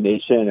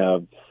combination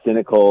of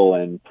cynical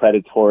and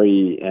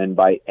predatory, and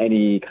by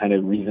any kind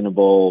of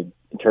reasonable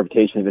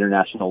interpretation of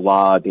international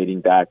law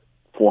dating back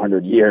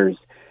 400 years,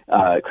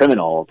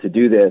 criminal to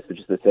do this, which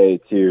is to say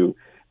to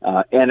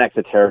annex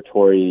a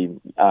territory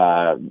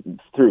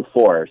through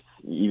force,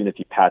 even if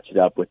you patch it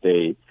up with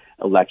a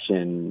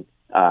election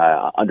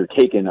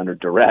undertaken under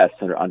duress,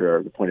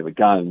 under the point of a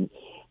gun.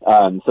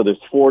 So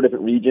there's 4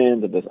 different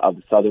regions of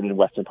the southern and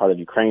western part of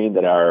Ukraine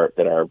that are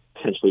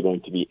potentially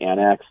going to be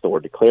annexed or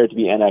declared to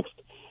be annexed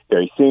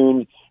very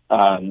soon.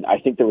 I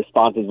think the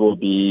responses will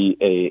be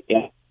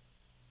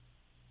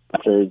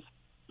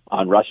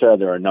on Russia.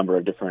 There are a number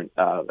of different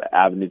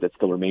avenues that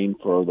still remain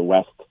for the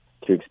West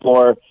to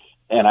explore,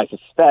 and I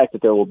suspect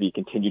that there will be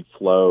continued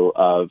flow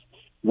of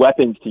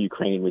weapons to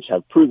Ukraine, which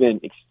have proven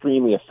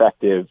extremely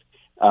effective,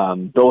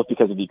 both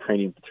because of the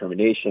Ukrainian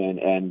determination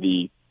and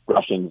the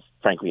Russians,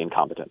 frankly,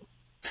 incompetent.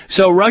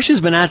 So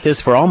Russia's been at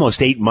this for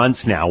almost 8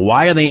 months now.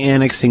 Why are they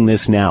annexing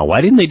this now? Why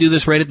didn't they do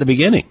this right at the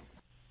beginning?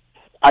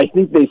 I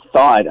think they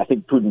thought, I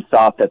think Putin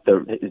thought that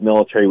his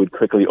military would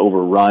quickly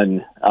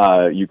overrun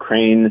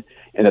Ukraine,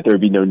 and that there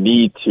would be no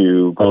need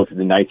to go through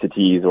the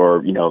niceties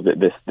or,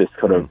 this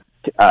sort of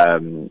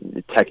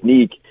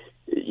technique.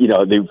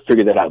 They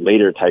figured that out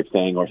later type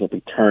thing, or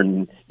simply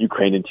turn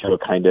Ukraine into a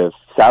kind of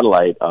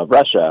satellite of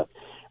Russia.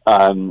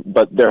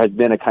 But there has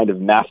been a kind of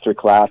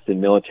masterclass in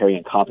military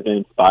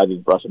incompetence by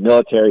the Russian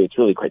military. It's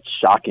really quite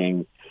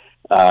shocking.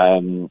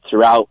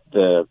 Throughout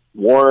the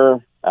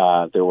war,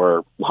 there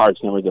were large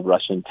numbers of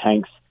Russian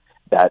tanks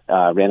that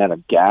ran out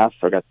of gas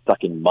or got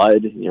stuck in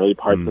mud in the early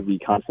parts of the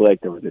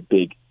conflict. There was a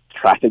big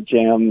traffic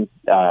jam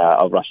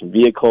of Russian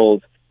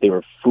vehicles. They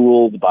were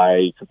fooled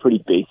by some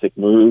pretty basic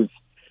moves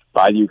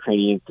by the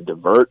Ukrainians to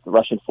divert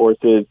Russian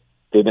forces.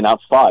 They've been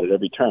outfought at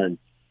every turn.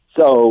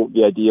 So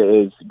the idea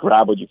is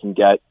grab what you can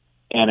get,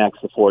 annex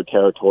the 4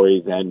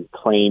 territories, and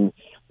claim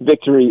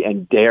victory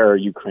and dare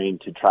Ukraine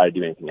to try to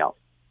do anything else.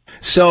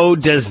 So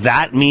does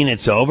that mean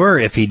it's over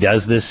if he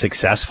does this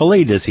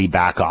successfully? Does he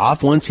back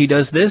off once he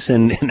does this?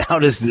 And how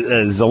does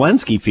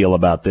Zelensky feel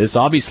about this?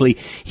 Obviously,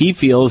 he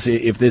feels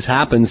if this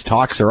happens,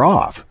 talks are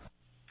off.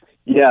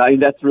 Yeah, I mean,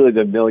 that's really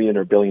the $1 million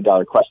or $1 billion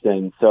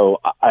question. So,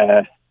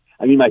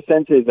 my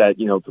sense is that,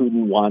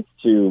 Putin wants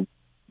to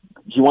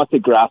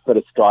grasp at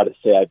a straw to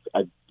say,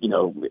 I've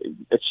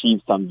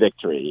achieved some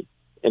victory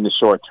in the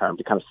short term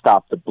to kind of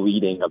stop the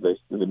bleeding of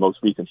the most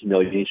recent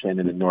humiliation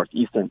in the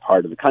northeastern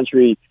part of the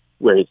country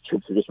where his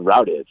troops are just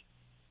routed.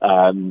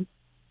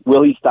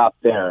 Will he stop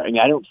there? I mean,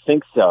 I don't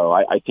think so.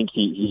 I think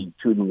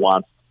Putin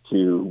wants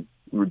to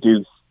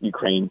reduce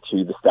Ukraine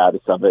to the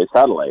status of a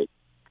satellite.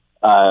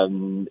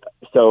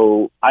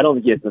 So I don't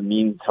think he has the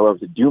means, however,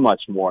 to do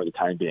much more at the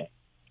time being.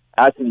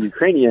 As to the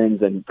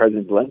Ukrainians and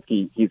President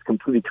Zelensky, he's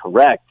completely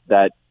correct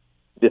that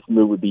this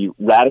move would be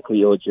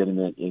radically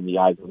illegitimate in the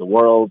eyes of the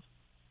world,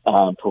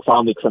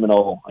 profoundly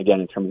criminal,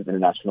 again, in terms of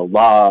international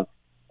law,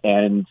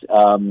 and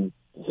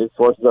his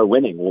forces are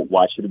winning.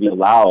 Why should we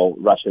allow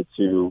Russia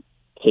to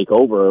take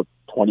over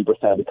 20%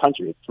 of the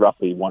country? It's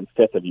roughly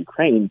 1/5 of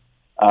Ukraine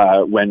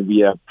when we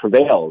have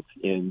prevailed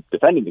in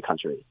defending the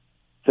country.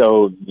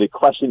 So the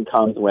question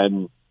comes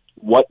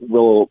what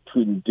will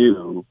Putin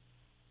do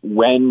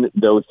when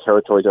those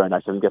territories are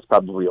annexed? I think that's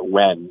probably a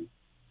when.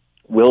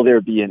 Will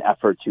there be an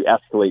effort to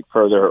escalate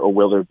further, or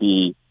will there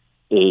be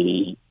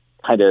a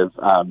kind of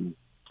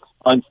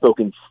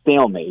unspoken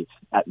stalemate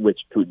at which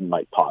Putin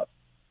might pause?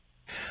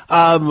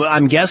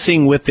 I'm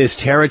guessing with this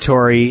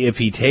territory, if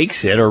he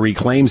takes it or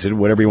reclaims it,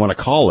 whatever you want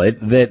to call it,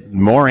 that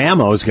more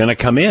ammo is going to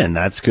come in.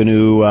 That's going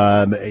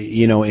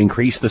to,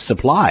 increase the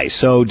supply.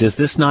 So does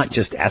this not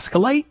just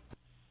escalate?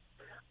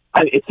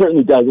 It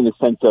certainly does, in the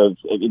sense of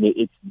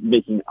it's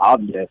making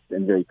obvious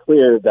and very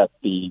clear that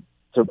the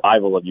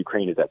survival of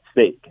Ukraine is at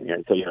stake.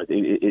 And so,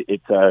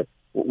 it's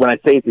when I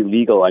say it's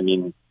illegal, I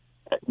mean,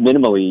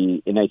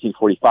 minimally in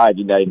 1945,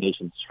 the United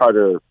Nations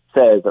Charter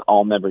says that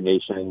all member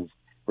nations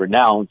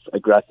renounce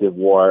aggressive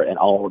war, and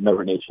all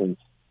member nations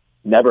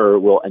never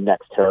will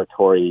annex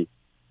territory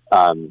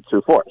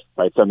through force,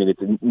 right? So, I mean,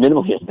 it's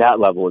minimally at that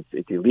level,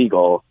 it's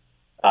illegal.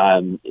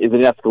 Is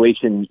it an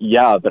escalation?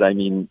 Yeah, but I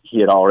mean,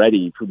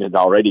 Putin had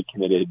already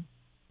committed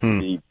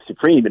the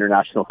supreme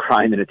international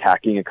crime in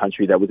attacking a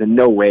country that was in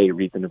no way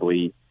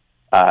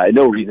in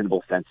no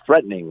reasonable sense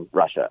threatening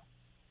Russia.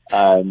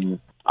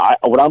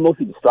 What I'm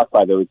mostly struck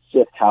by, though, is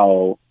just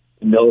how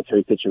the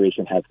military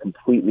situation has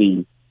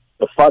completely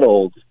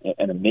befuddled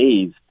and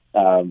amazed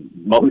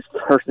most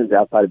persons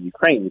outside of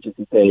Ukraine, which is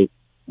to say,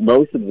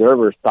 most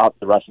observers thought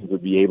the Russians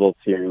would be able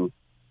to,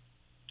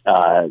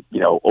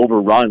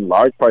 overrun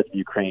large parts of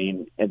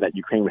Ukraine, and that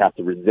Ukraine would have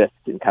to resist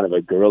in kind of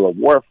a guerrilla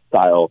war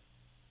style.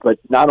 But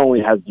not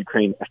only has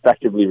Ukraine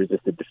effectively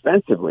resisted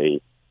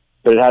defensively,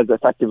 but it has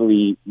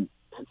effectively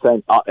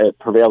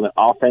prevailed an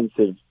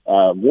offensive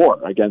war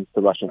against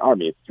the Russian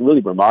army. It's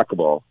really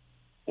remarkable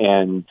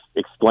and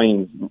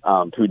explains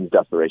Putin's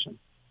desperation.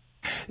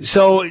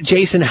 So,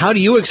 Jason, how do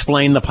you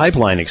explain the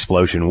pipeline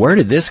explosion? Where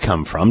did this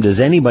come from? Does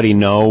anybody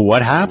know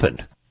what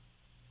happened?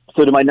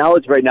 So to my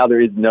knowledge right now,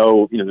 there is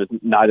no, there's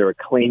neither a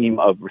claim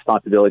of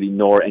responsibility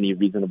nor any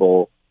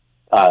reasonable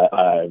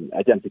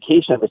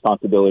identification of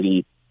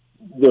responsibility.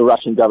 The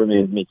Russian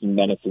government is making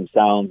menacing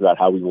sounds about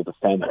how we will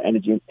defend our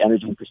energy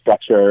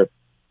infrastructure.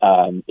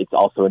 It's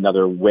also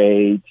another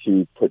way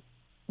to put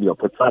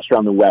pressure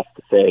on the West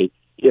to say,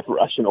 if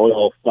Russian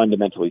oil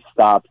fundamentally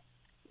stops,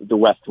 the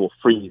West will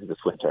freeze this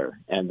winter,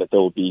 and that there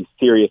will be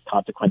serious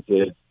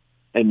consequences.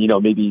 And,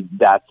 maybe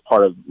that's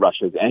part of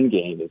Russia's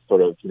endgame is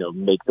sort of,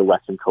 make the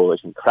Western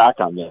coalition crack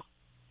on this.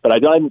 But I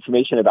don't have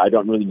information about, I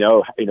don't really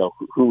know,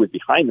 who is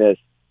behind this.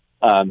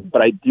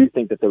 But I do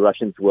think that the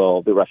Russian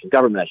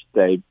government, I should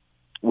say,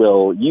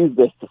 will use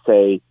this to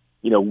say,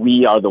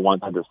 we are the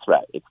ones under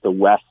threat. It's the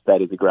West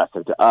that is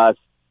aggressive to us.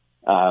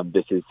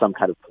 This is some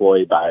kind of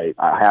ploy I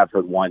have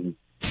heard one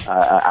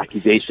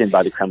accusation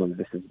by the Kremlin that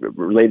this is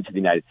related to the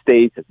United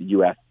States, that the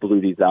U.S.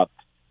 blew these up.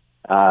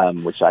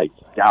 Which I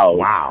doubt.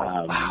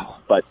 Wow.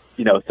 But,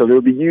 so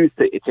they'll be used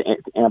to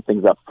amp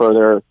things up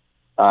further.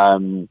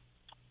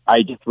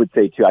 I just would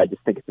say, too, I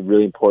just think it's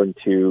really important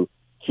to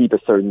keep a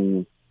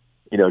certain,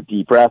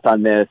 deep breath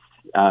on this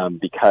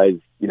because,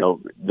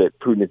 that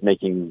Putin is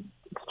making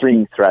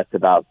extreme threats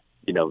about,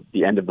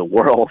 the end of the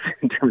world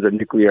in terms of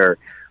nuclear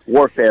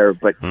warfare.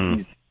 But,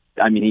 he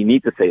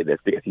needs to say this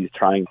because he's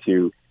trying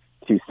to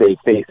save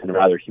face in a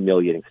rather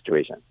humiliating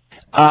situation.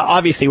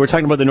 Obviously, we're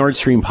talking about the Nord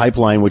Stream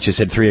pipeline, which has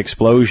had 3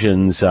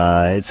 explosions.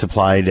 It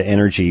supplied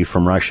energy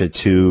from Russia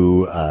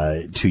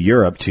to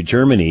Europe, to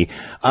Germany.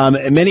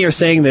 Many are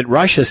saying that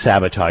Russia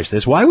sabotaged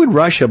this. Why would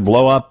Russia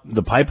blow up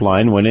the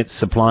pipeline when it's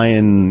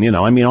supplying,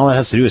 all it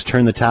has to do is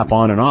turn the tap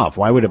on and off.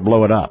 Why would it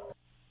blow it up?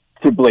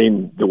 To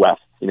blame the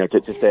West,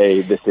 to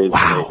say this is,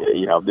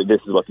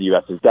 this is what the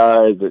U.S.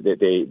 does.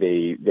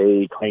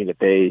 They claim that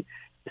they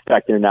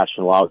respect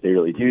international laws, they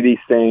really do these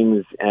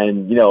things.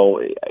 And, so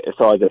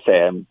as I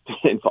say,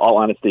 in all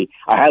honesty,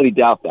 I highly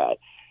doubt that.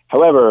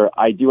 However,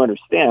 I do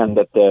understand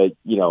that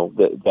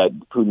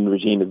that Putin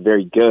regime is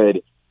very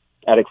good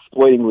at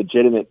exploiting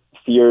legitimate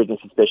fears and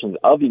suspicions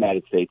of the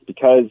United States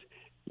because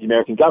the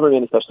American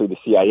government, especially the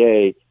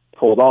CIA,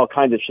 pulled all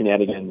kinds of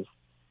shenanigans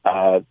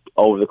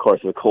over the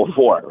course of the Cold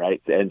War,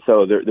 right? And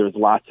so there's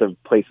lots of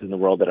places in the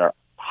world that are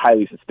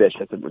highly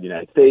suspicious of the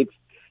United States.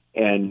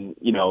 And,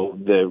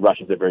 the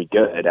Russians are very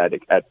good at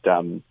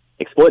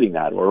exploiting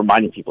that or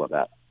reminding people of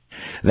that.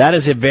 That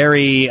is a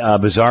very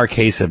bizarre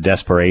case of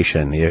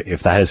desperation,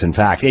 if that is in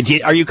fact.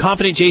 Are you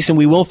confident, Jason,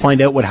 we will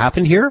find out what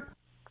happened here?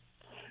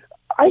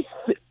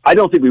 I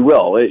don't think we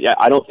will.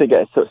 I don't think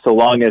so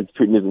long as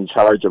Putin is in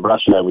charge of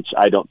Russia, which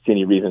I don't see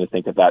any reason to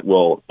think that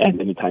will end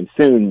anytime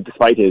soon,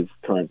 despite his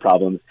current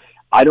problems.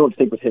 I don't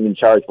think with him in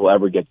charge we'll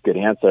ever get good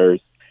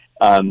answers.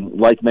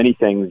 Like many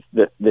things,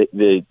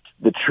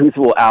 the truth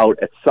will out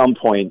at some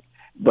point,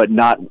 but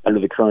not under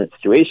the current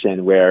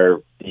situation where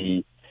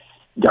the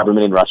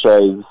government in Russia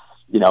is,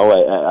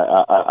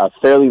 a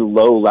fairly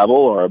low level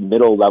or a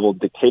middle level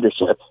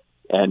dictatorship,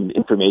 and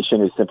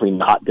information is simply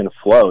not going to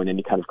flow in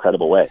any kind of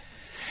credible way.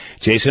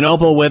 Jason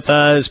Opel with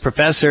us,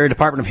 Professor,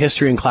 Department of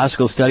History and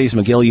Classical Studies,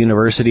 McGill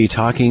University,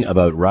 talking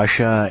about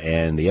Russia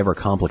and the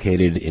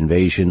ever-complicated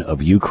invasion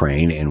of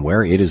Ukraine and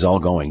where it is all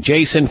going.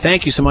 Jason,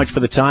 thank you so much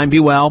for the time.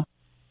 Be well.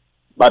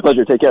 My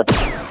pleasure. Take care.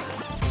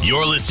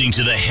 You're listening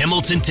to the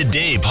Hamilton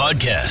Today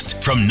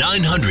podcast from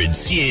 900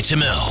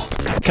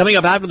 CHML. Coming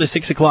up after the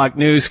 6 o'clock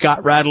news,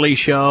 Scott Radley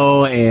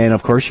Show. And,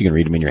 of course, you can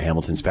read him in your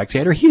Hamilton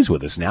Spectator. He's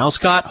with us now.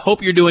 Scott,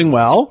 hope you're doing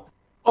well.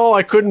 Oh,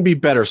 I couldn't be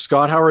better,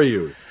 Scott. How are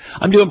you?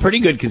 I'm doing pretty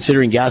good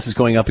considering gas is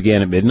going up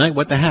again at midnight.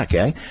 What the heck,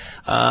 eh?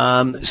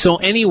 So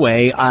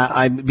anyway,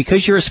 I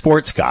because you're a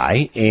sports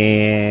guy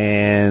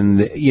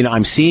and,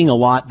 I'm seeing a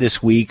lot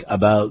this week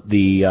about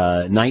the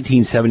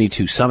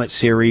 1972 Summit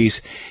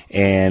Series,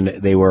 and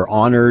they were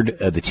honored.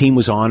 The team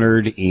was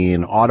honored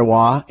in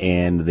Ottawa,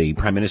 and the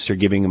Prime Minister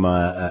giving them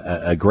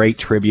a great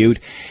tribute.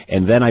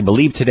 And then I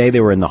believe today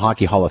they were in the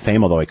Hockey Hall of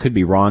Fame, although I could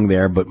be wrong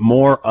there. But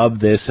more of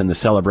this and the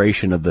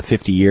celebration of the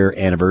 50-year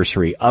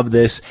anniversary of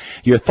this.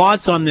 Your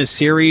thoughts on this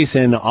series,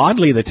 and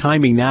oddly the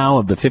timing now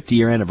of the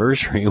 50-year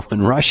anniversary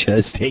when Russia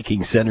is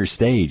taking center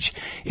stage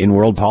in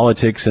world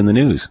politics and the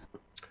news.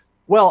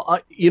 Well,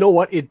 you know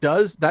what? It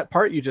does. That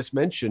part you just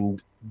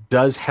mentioned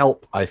does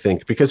help, I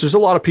think, because there's a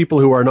lot of people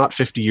who are not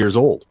 50 years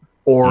old,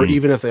 or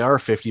even if they are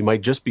 50,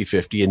 might just be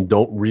 50 and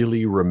don't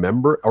really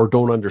remember or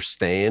don't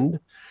understand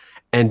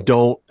and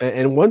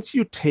once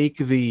you take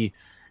the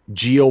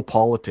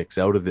geopolitics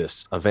out of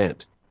this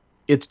event,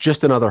 it's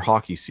just another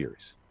hockey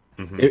series.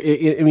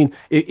 Mm-hmm.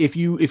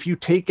 If you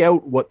take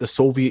out what the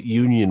Soviet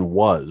Union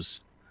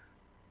was,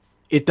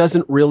 it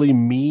doesn't really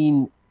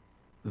mean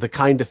the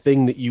kind of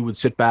thing that you would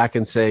sit back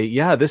and say,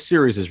 yeah, this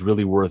series is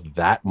really worth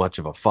that much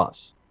of a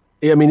fuss.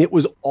 I mean, it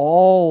was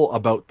all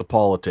about the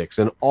politics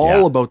and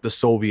all about the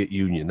Soviet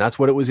Union. That's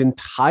what it was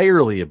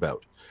entirely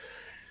about.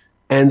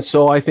 And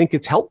so I think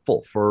it's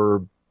helpful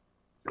for,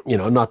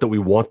 not that we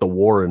want the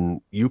war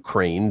in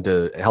Ukraine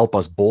to help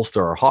us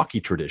bolster our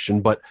hockey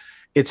tradition, but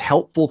it's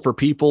helpful for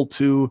people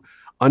to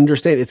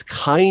understand it's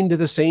kind of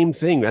the same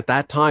thing. At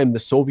that time, the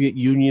Soviet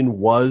Union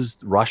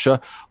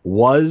Russia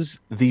was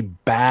the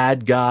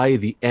bad guy,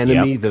 the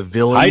enemy, the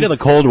villain. Height of the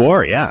Cold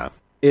War, yeah.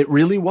 It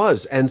really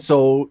was. And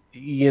so,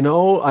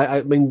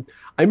 I mean,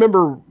 I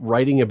remember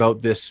writing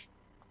about this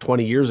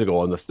 20 years ago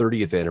on the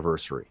 30th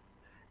anniversary.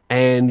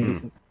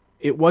 And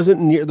it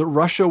wasn't near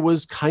Russia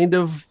was kind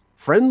of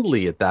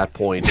friendly at that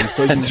point. And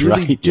so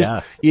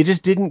you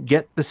just didn't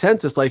get the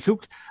sense. It's like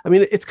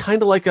it's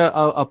kind of like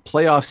a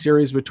playoff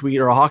series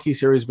or a hockey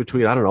series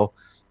between, I don't know,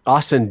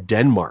 us and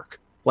Denmark.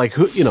 Like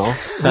who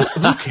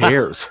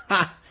cares?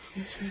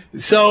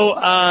 So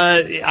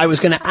I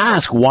was going to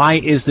ask, why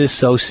is this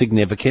so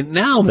significant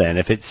now then?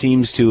 If it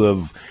seems to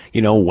have,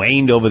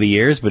 waned over the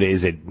years, but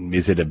is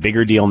it a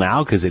bigger deal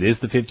now because it is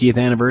the 50th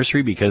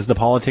anniversary because the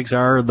politics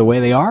are the way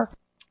they are?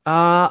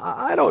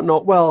 I don't know.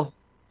 Well,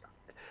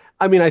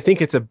 I mean, I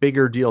think it's a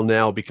bigger deal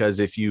now because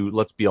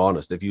let's be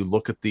honest, if you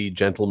look at the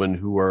gentlemen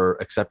who are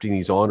accepting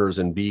these honors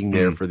and being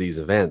there for these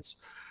events,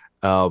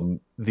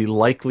 the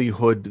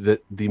likelihood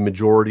that the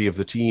majority of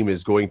the team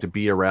is going to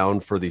be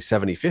around for the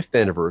 75th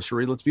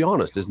anniversary, let's be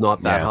honest, is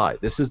not that high.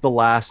 This is the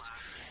last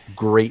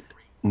great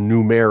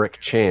numeric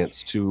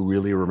chance to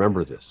really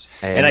remember this.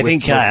 And I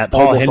think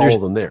Paul Henderson, all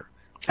of them there.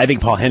 I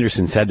think Paul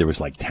Henderson said there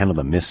was like 10 of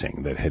them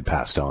missing that had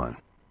passed on.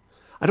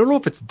 I don't know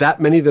if it's that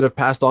many that have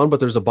passed on, but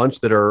there's a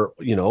bunch that are,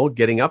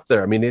 getting up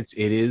there. I mean, it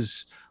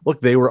is,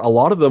 look, a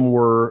lot of them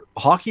were,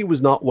 hockey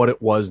was not what it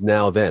was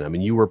now then. I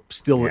mean, you were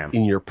still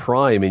in your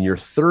prime, in your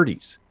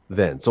 30s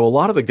then. So a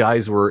lot of the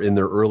guys were in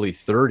their early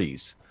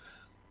 30s.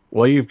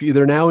 Well,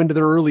 they're now into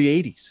their early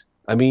 80s.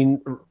 I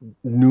mean,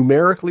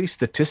 numerically,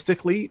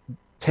 statistically,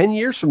 10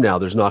 years from now,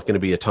 there's not going to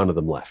be a ton of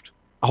them left.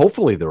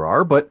 Hopefully there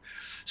are. But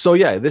so,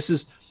 yeah, this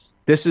is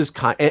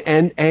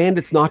and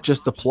it's not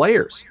just the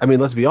players. I mean,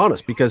 let's be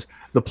honest, because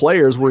the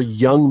players were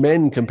young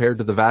men compared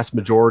to the vast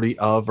majority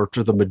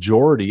to the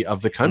majority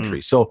of the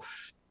country. So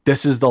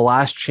this is the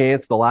last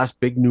chance, the last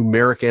big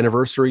numeric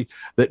anniversary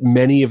that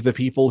many of the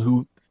people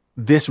who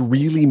this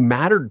really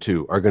mattered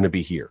to are going to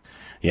be here.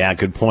 Yeah,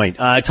 good point.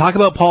 Talk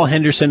about Paul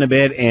Henderson a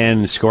bit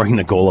and scoring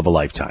the goal of a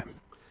lifetime.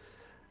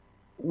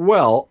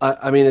 Well,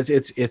 I mean,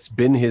 it's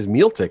been his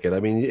meal ticket.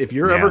 I mean, if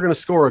you're ever going to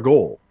score a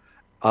goal,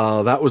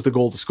 that was the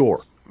goal to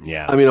score.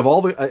 Yeah. I mean, of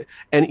all the,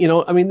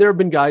 there have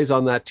been guys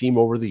on that team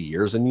over the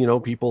years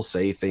and, people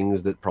say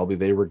things that probably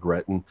they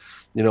regret. And,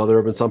 there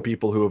have been some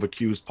people who have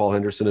accused Paul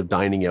Henderson of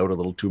dining out a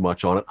little too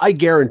much on it. I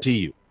guarantee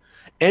you,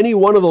 any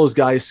one of those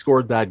guys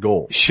scored that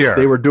goal. Sure.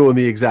 They were doing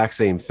the exact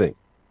same thing.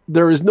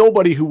 There is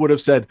nobody who would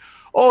have said,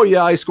 oh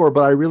yeah, I scored,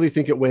 but I really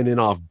think it went in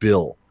off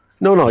Bill.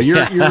 No,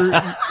 you're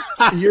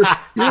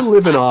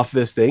living off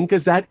this thing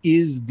because that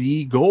is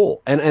the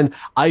goal. And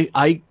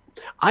I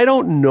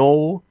don't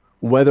know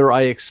whether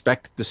I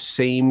expect the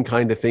same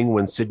kind of thing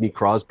when Sidney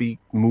Crosby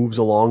moves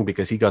along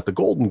because he got the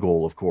golden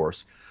goal, of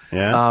course.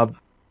 Yeah.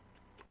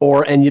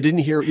 And you don't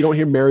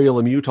hear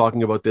Mario Lemieux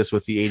talking about this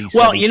with the 87.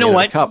 Well, you know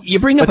what? Cup. You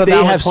bring up but a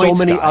valid they have point,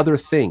 so many Scott. other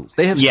things.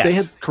 They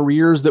had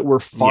careers that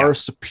were far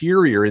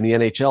superior in the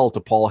NHL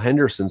to Paul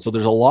Henderson. So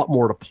there's a lot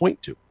more to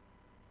point to.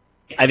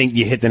 I think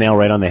you hit the nail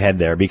right on the head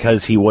there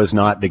because he was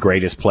not the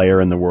greatest player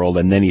in the world.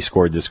 And then he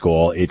scored this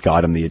goal. It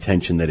got him the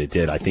attention that it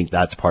did. I think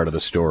that's part of the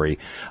story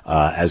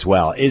as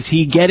well. Is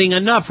he getting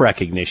enough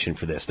recognition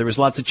for this? There was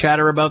lots of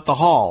chatter about the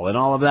Hall and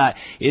all of that.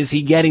 Is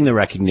he getting the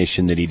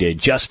recognition that he did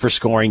just for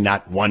scoring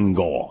that one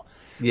goal?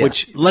 Yes.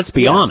 Which, let's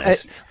be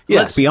honest,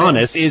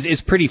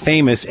 is pretty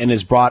famous and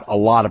has brought a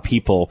lot of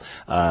people,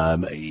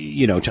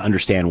 to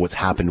understand what's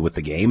happened with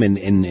the game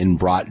and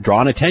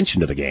drawn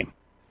attention to the game.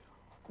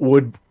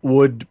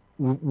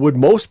 Would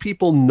most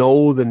people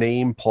know the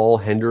name Paul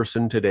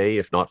Henderson today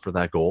if not for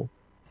that goal?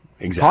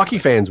 Exactly. Hockey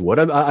fans would.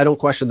 I don't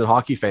question that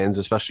hockey fans,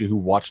 especially who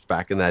watched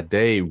back in that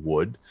day,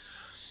 would.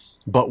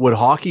 But would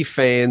hockey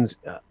fans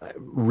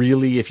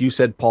really, if you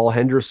said Paul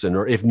Henderson,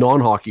 or if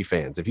non-hockey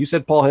fans, if you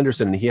said Paul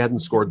Henderson and he hadn't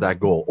scored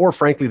that goal, or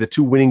frankly, the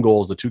two winning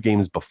goals, the two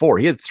games before,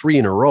 he had 3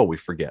 in a row, we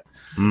forget.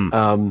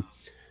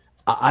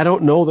 I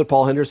don't know that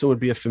Paul Henderson would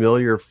be a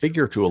familiar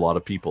figure to a lot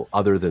of people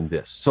other than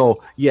this.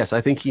 So, yes,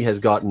 I think he has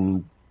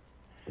gotten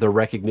the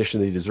recognition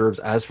that he deserves.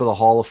 As for the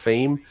Hall of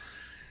Fame,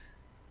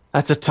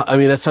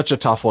 that's such a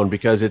tough one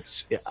because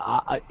it's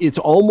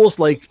almost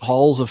like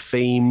Halls of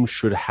Fame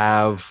should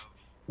have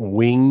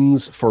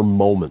wings for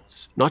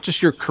moments, not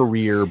just your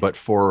career, but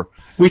for.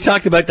 We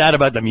talked about that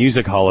about the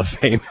Music Hall of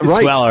Fame as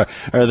well,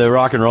 or the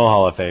Rock and Roll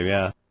Hall of Fame.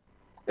 Yeah.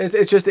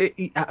 It's just,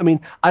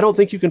 I don't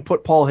think you can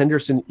put Paul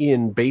Henderson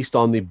in based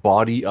on the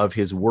body of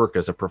his work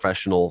as a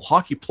professional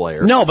hockey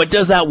player. No, but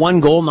does that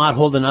one goal not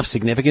hold enough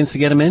significance to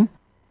get him in?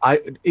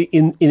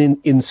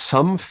 In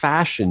some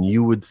fashion,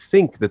 you would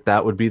think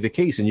that would be the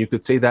case. And you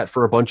could say that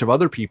for a bunch of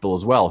other people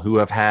as well who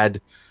have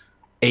had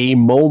a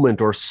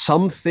moment or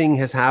something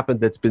has happened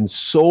that's been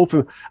so.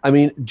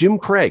 Jim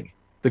Craig,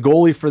 the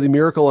goalie for the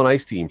Miracle on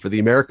Ice team for the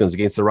Americans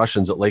against the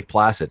Russians at Lake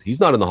Placid,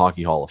 he's not in the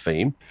Hockey Hall of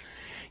Fame.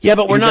 Yeah,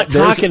 but we're not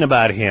talking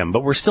about him.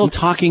 But we're still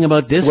talking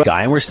about this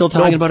guy, and we're still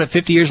talking about it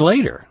 50 years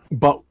later.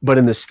 But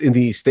in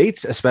the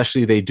States,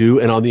 especially, they do.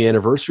 And on the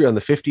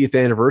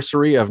 50th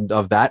anniversary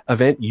of that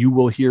event, you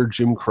will hear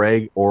Jim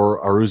Craig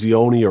or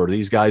Eruzione or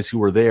these guys who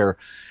were there.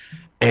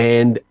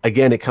 And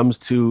again, it comes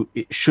to,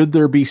 should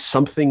there be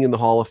something in the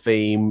Hall of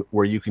Fame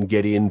where you can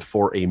get in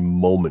for a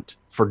moment,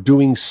 for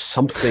doing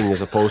something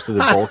as opposed to the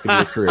bulk of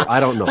your career? I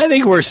don't know. I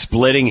think we're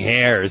splitting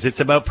hairs. It's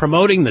about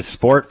promoting the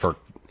sport for...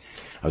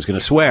 I was going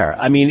to swear.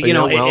 I mean,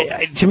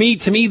 to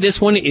me,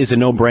 this one is a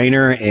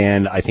no-brainer,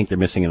 and I think they're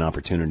missing an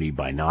opportunity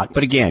by not.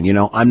 But again,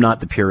 I'm not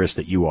the purist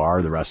that you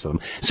are, the rest of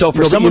them. So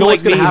for someone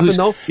like me,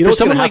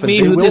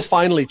 they will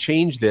finally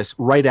change this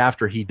right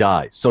after he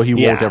dies, so he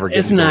won't ever get.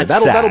 Isn't that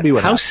sad? That'll be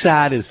what How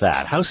sad is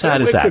that? How sad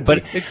is that?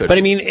 But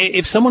I mean,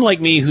 if someone like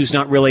me, who's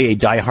not really a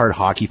diehard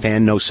hockey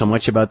fan, knows so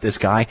much about this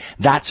guy,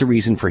 that's a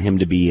reason for him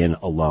to be in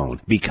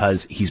alone,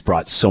 because he's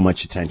brought so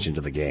much attention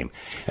to the game.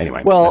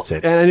 Anyway, that's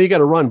it. And you got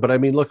to run. But I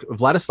mean, look,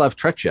 Vladislav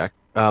Tretiak,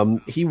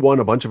 he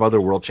won a bunch of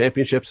other world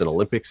championships and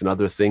Olympics and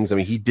other things. I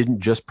mean, he didn't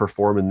just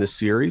perform in this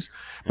series.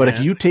 But if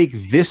you take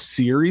this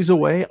series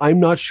away, I'm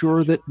not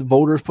sure that the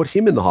voters put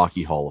him in the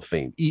Hockey Hall of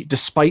Fame,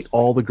 despite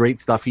all the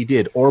great stuff he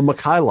did, or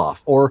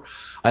Mikhailov, or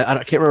I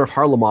can't remember if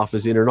Harlamov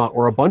is in or not,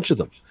 or a bunch of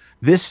them.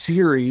 This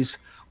series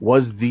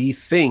was the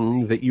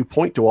thing that you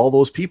point to all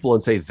those people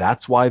and say,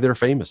 that's why they're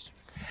famous.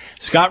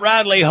 Scott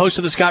Radley, host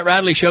of the Scott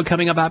Radley Show,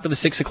 coming up after the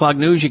 6 o'clock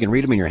news. You can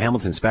read him in your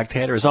Hamilton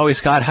Spectator. As always,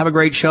 Scott, have a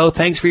great show.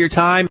 Thanks for your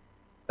time.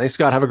 Thanks,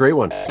 Scott. Have a great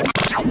one.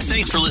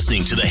 Thanks for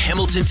listening to the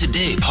Hamilton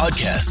Today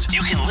podcast.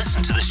 You can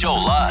listen to the show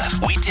live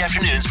weekday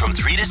afternoons from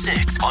 3 to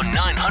 6 on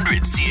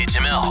 900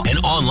 CHML and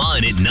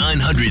online at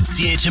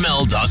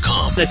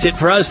 900CHML.com. That's it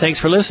for us. Thanks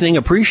for listening.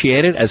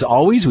 Appreciate it. As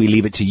always, we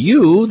leave it to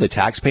you, the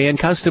taxpaying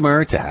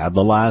customer, to have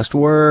the last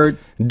word.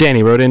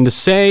 Danny wrote in to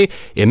say,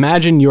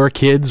 imagine your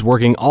kids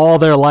working all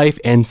their life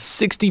and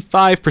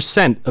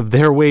 65% of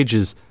their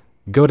wages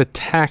go to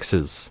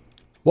taxes.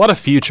 What a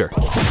future.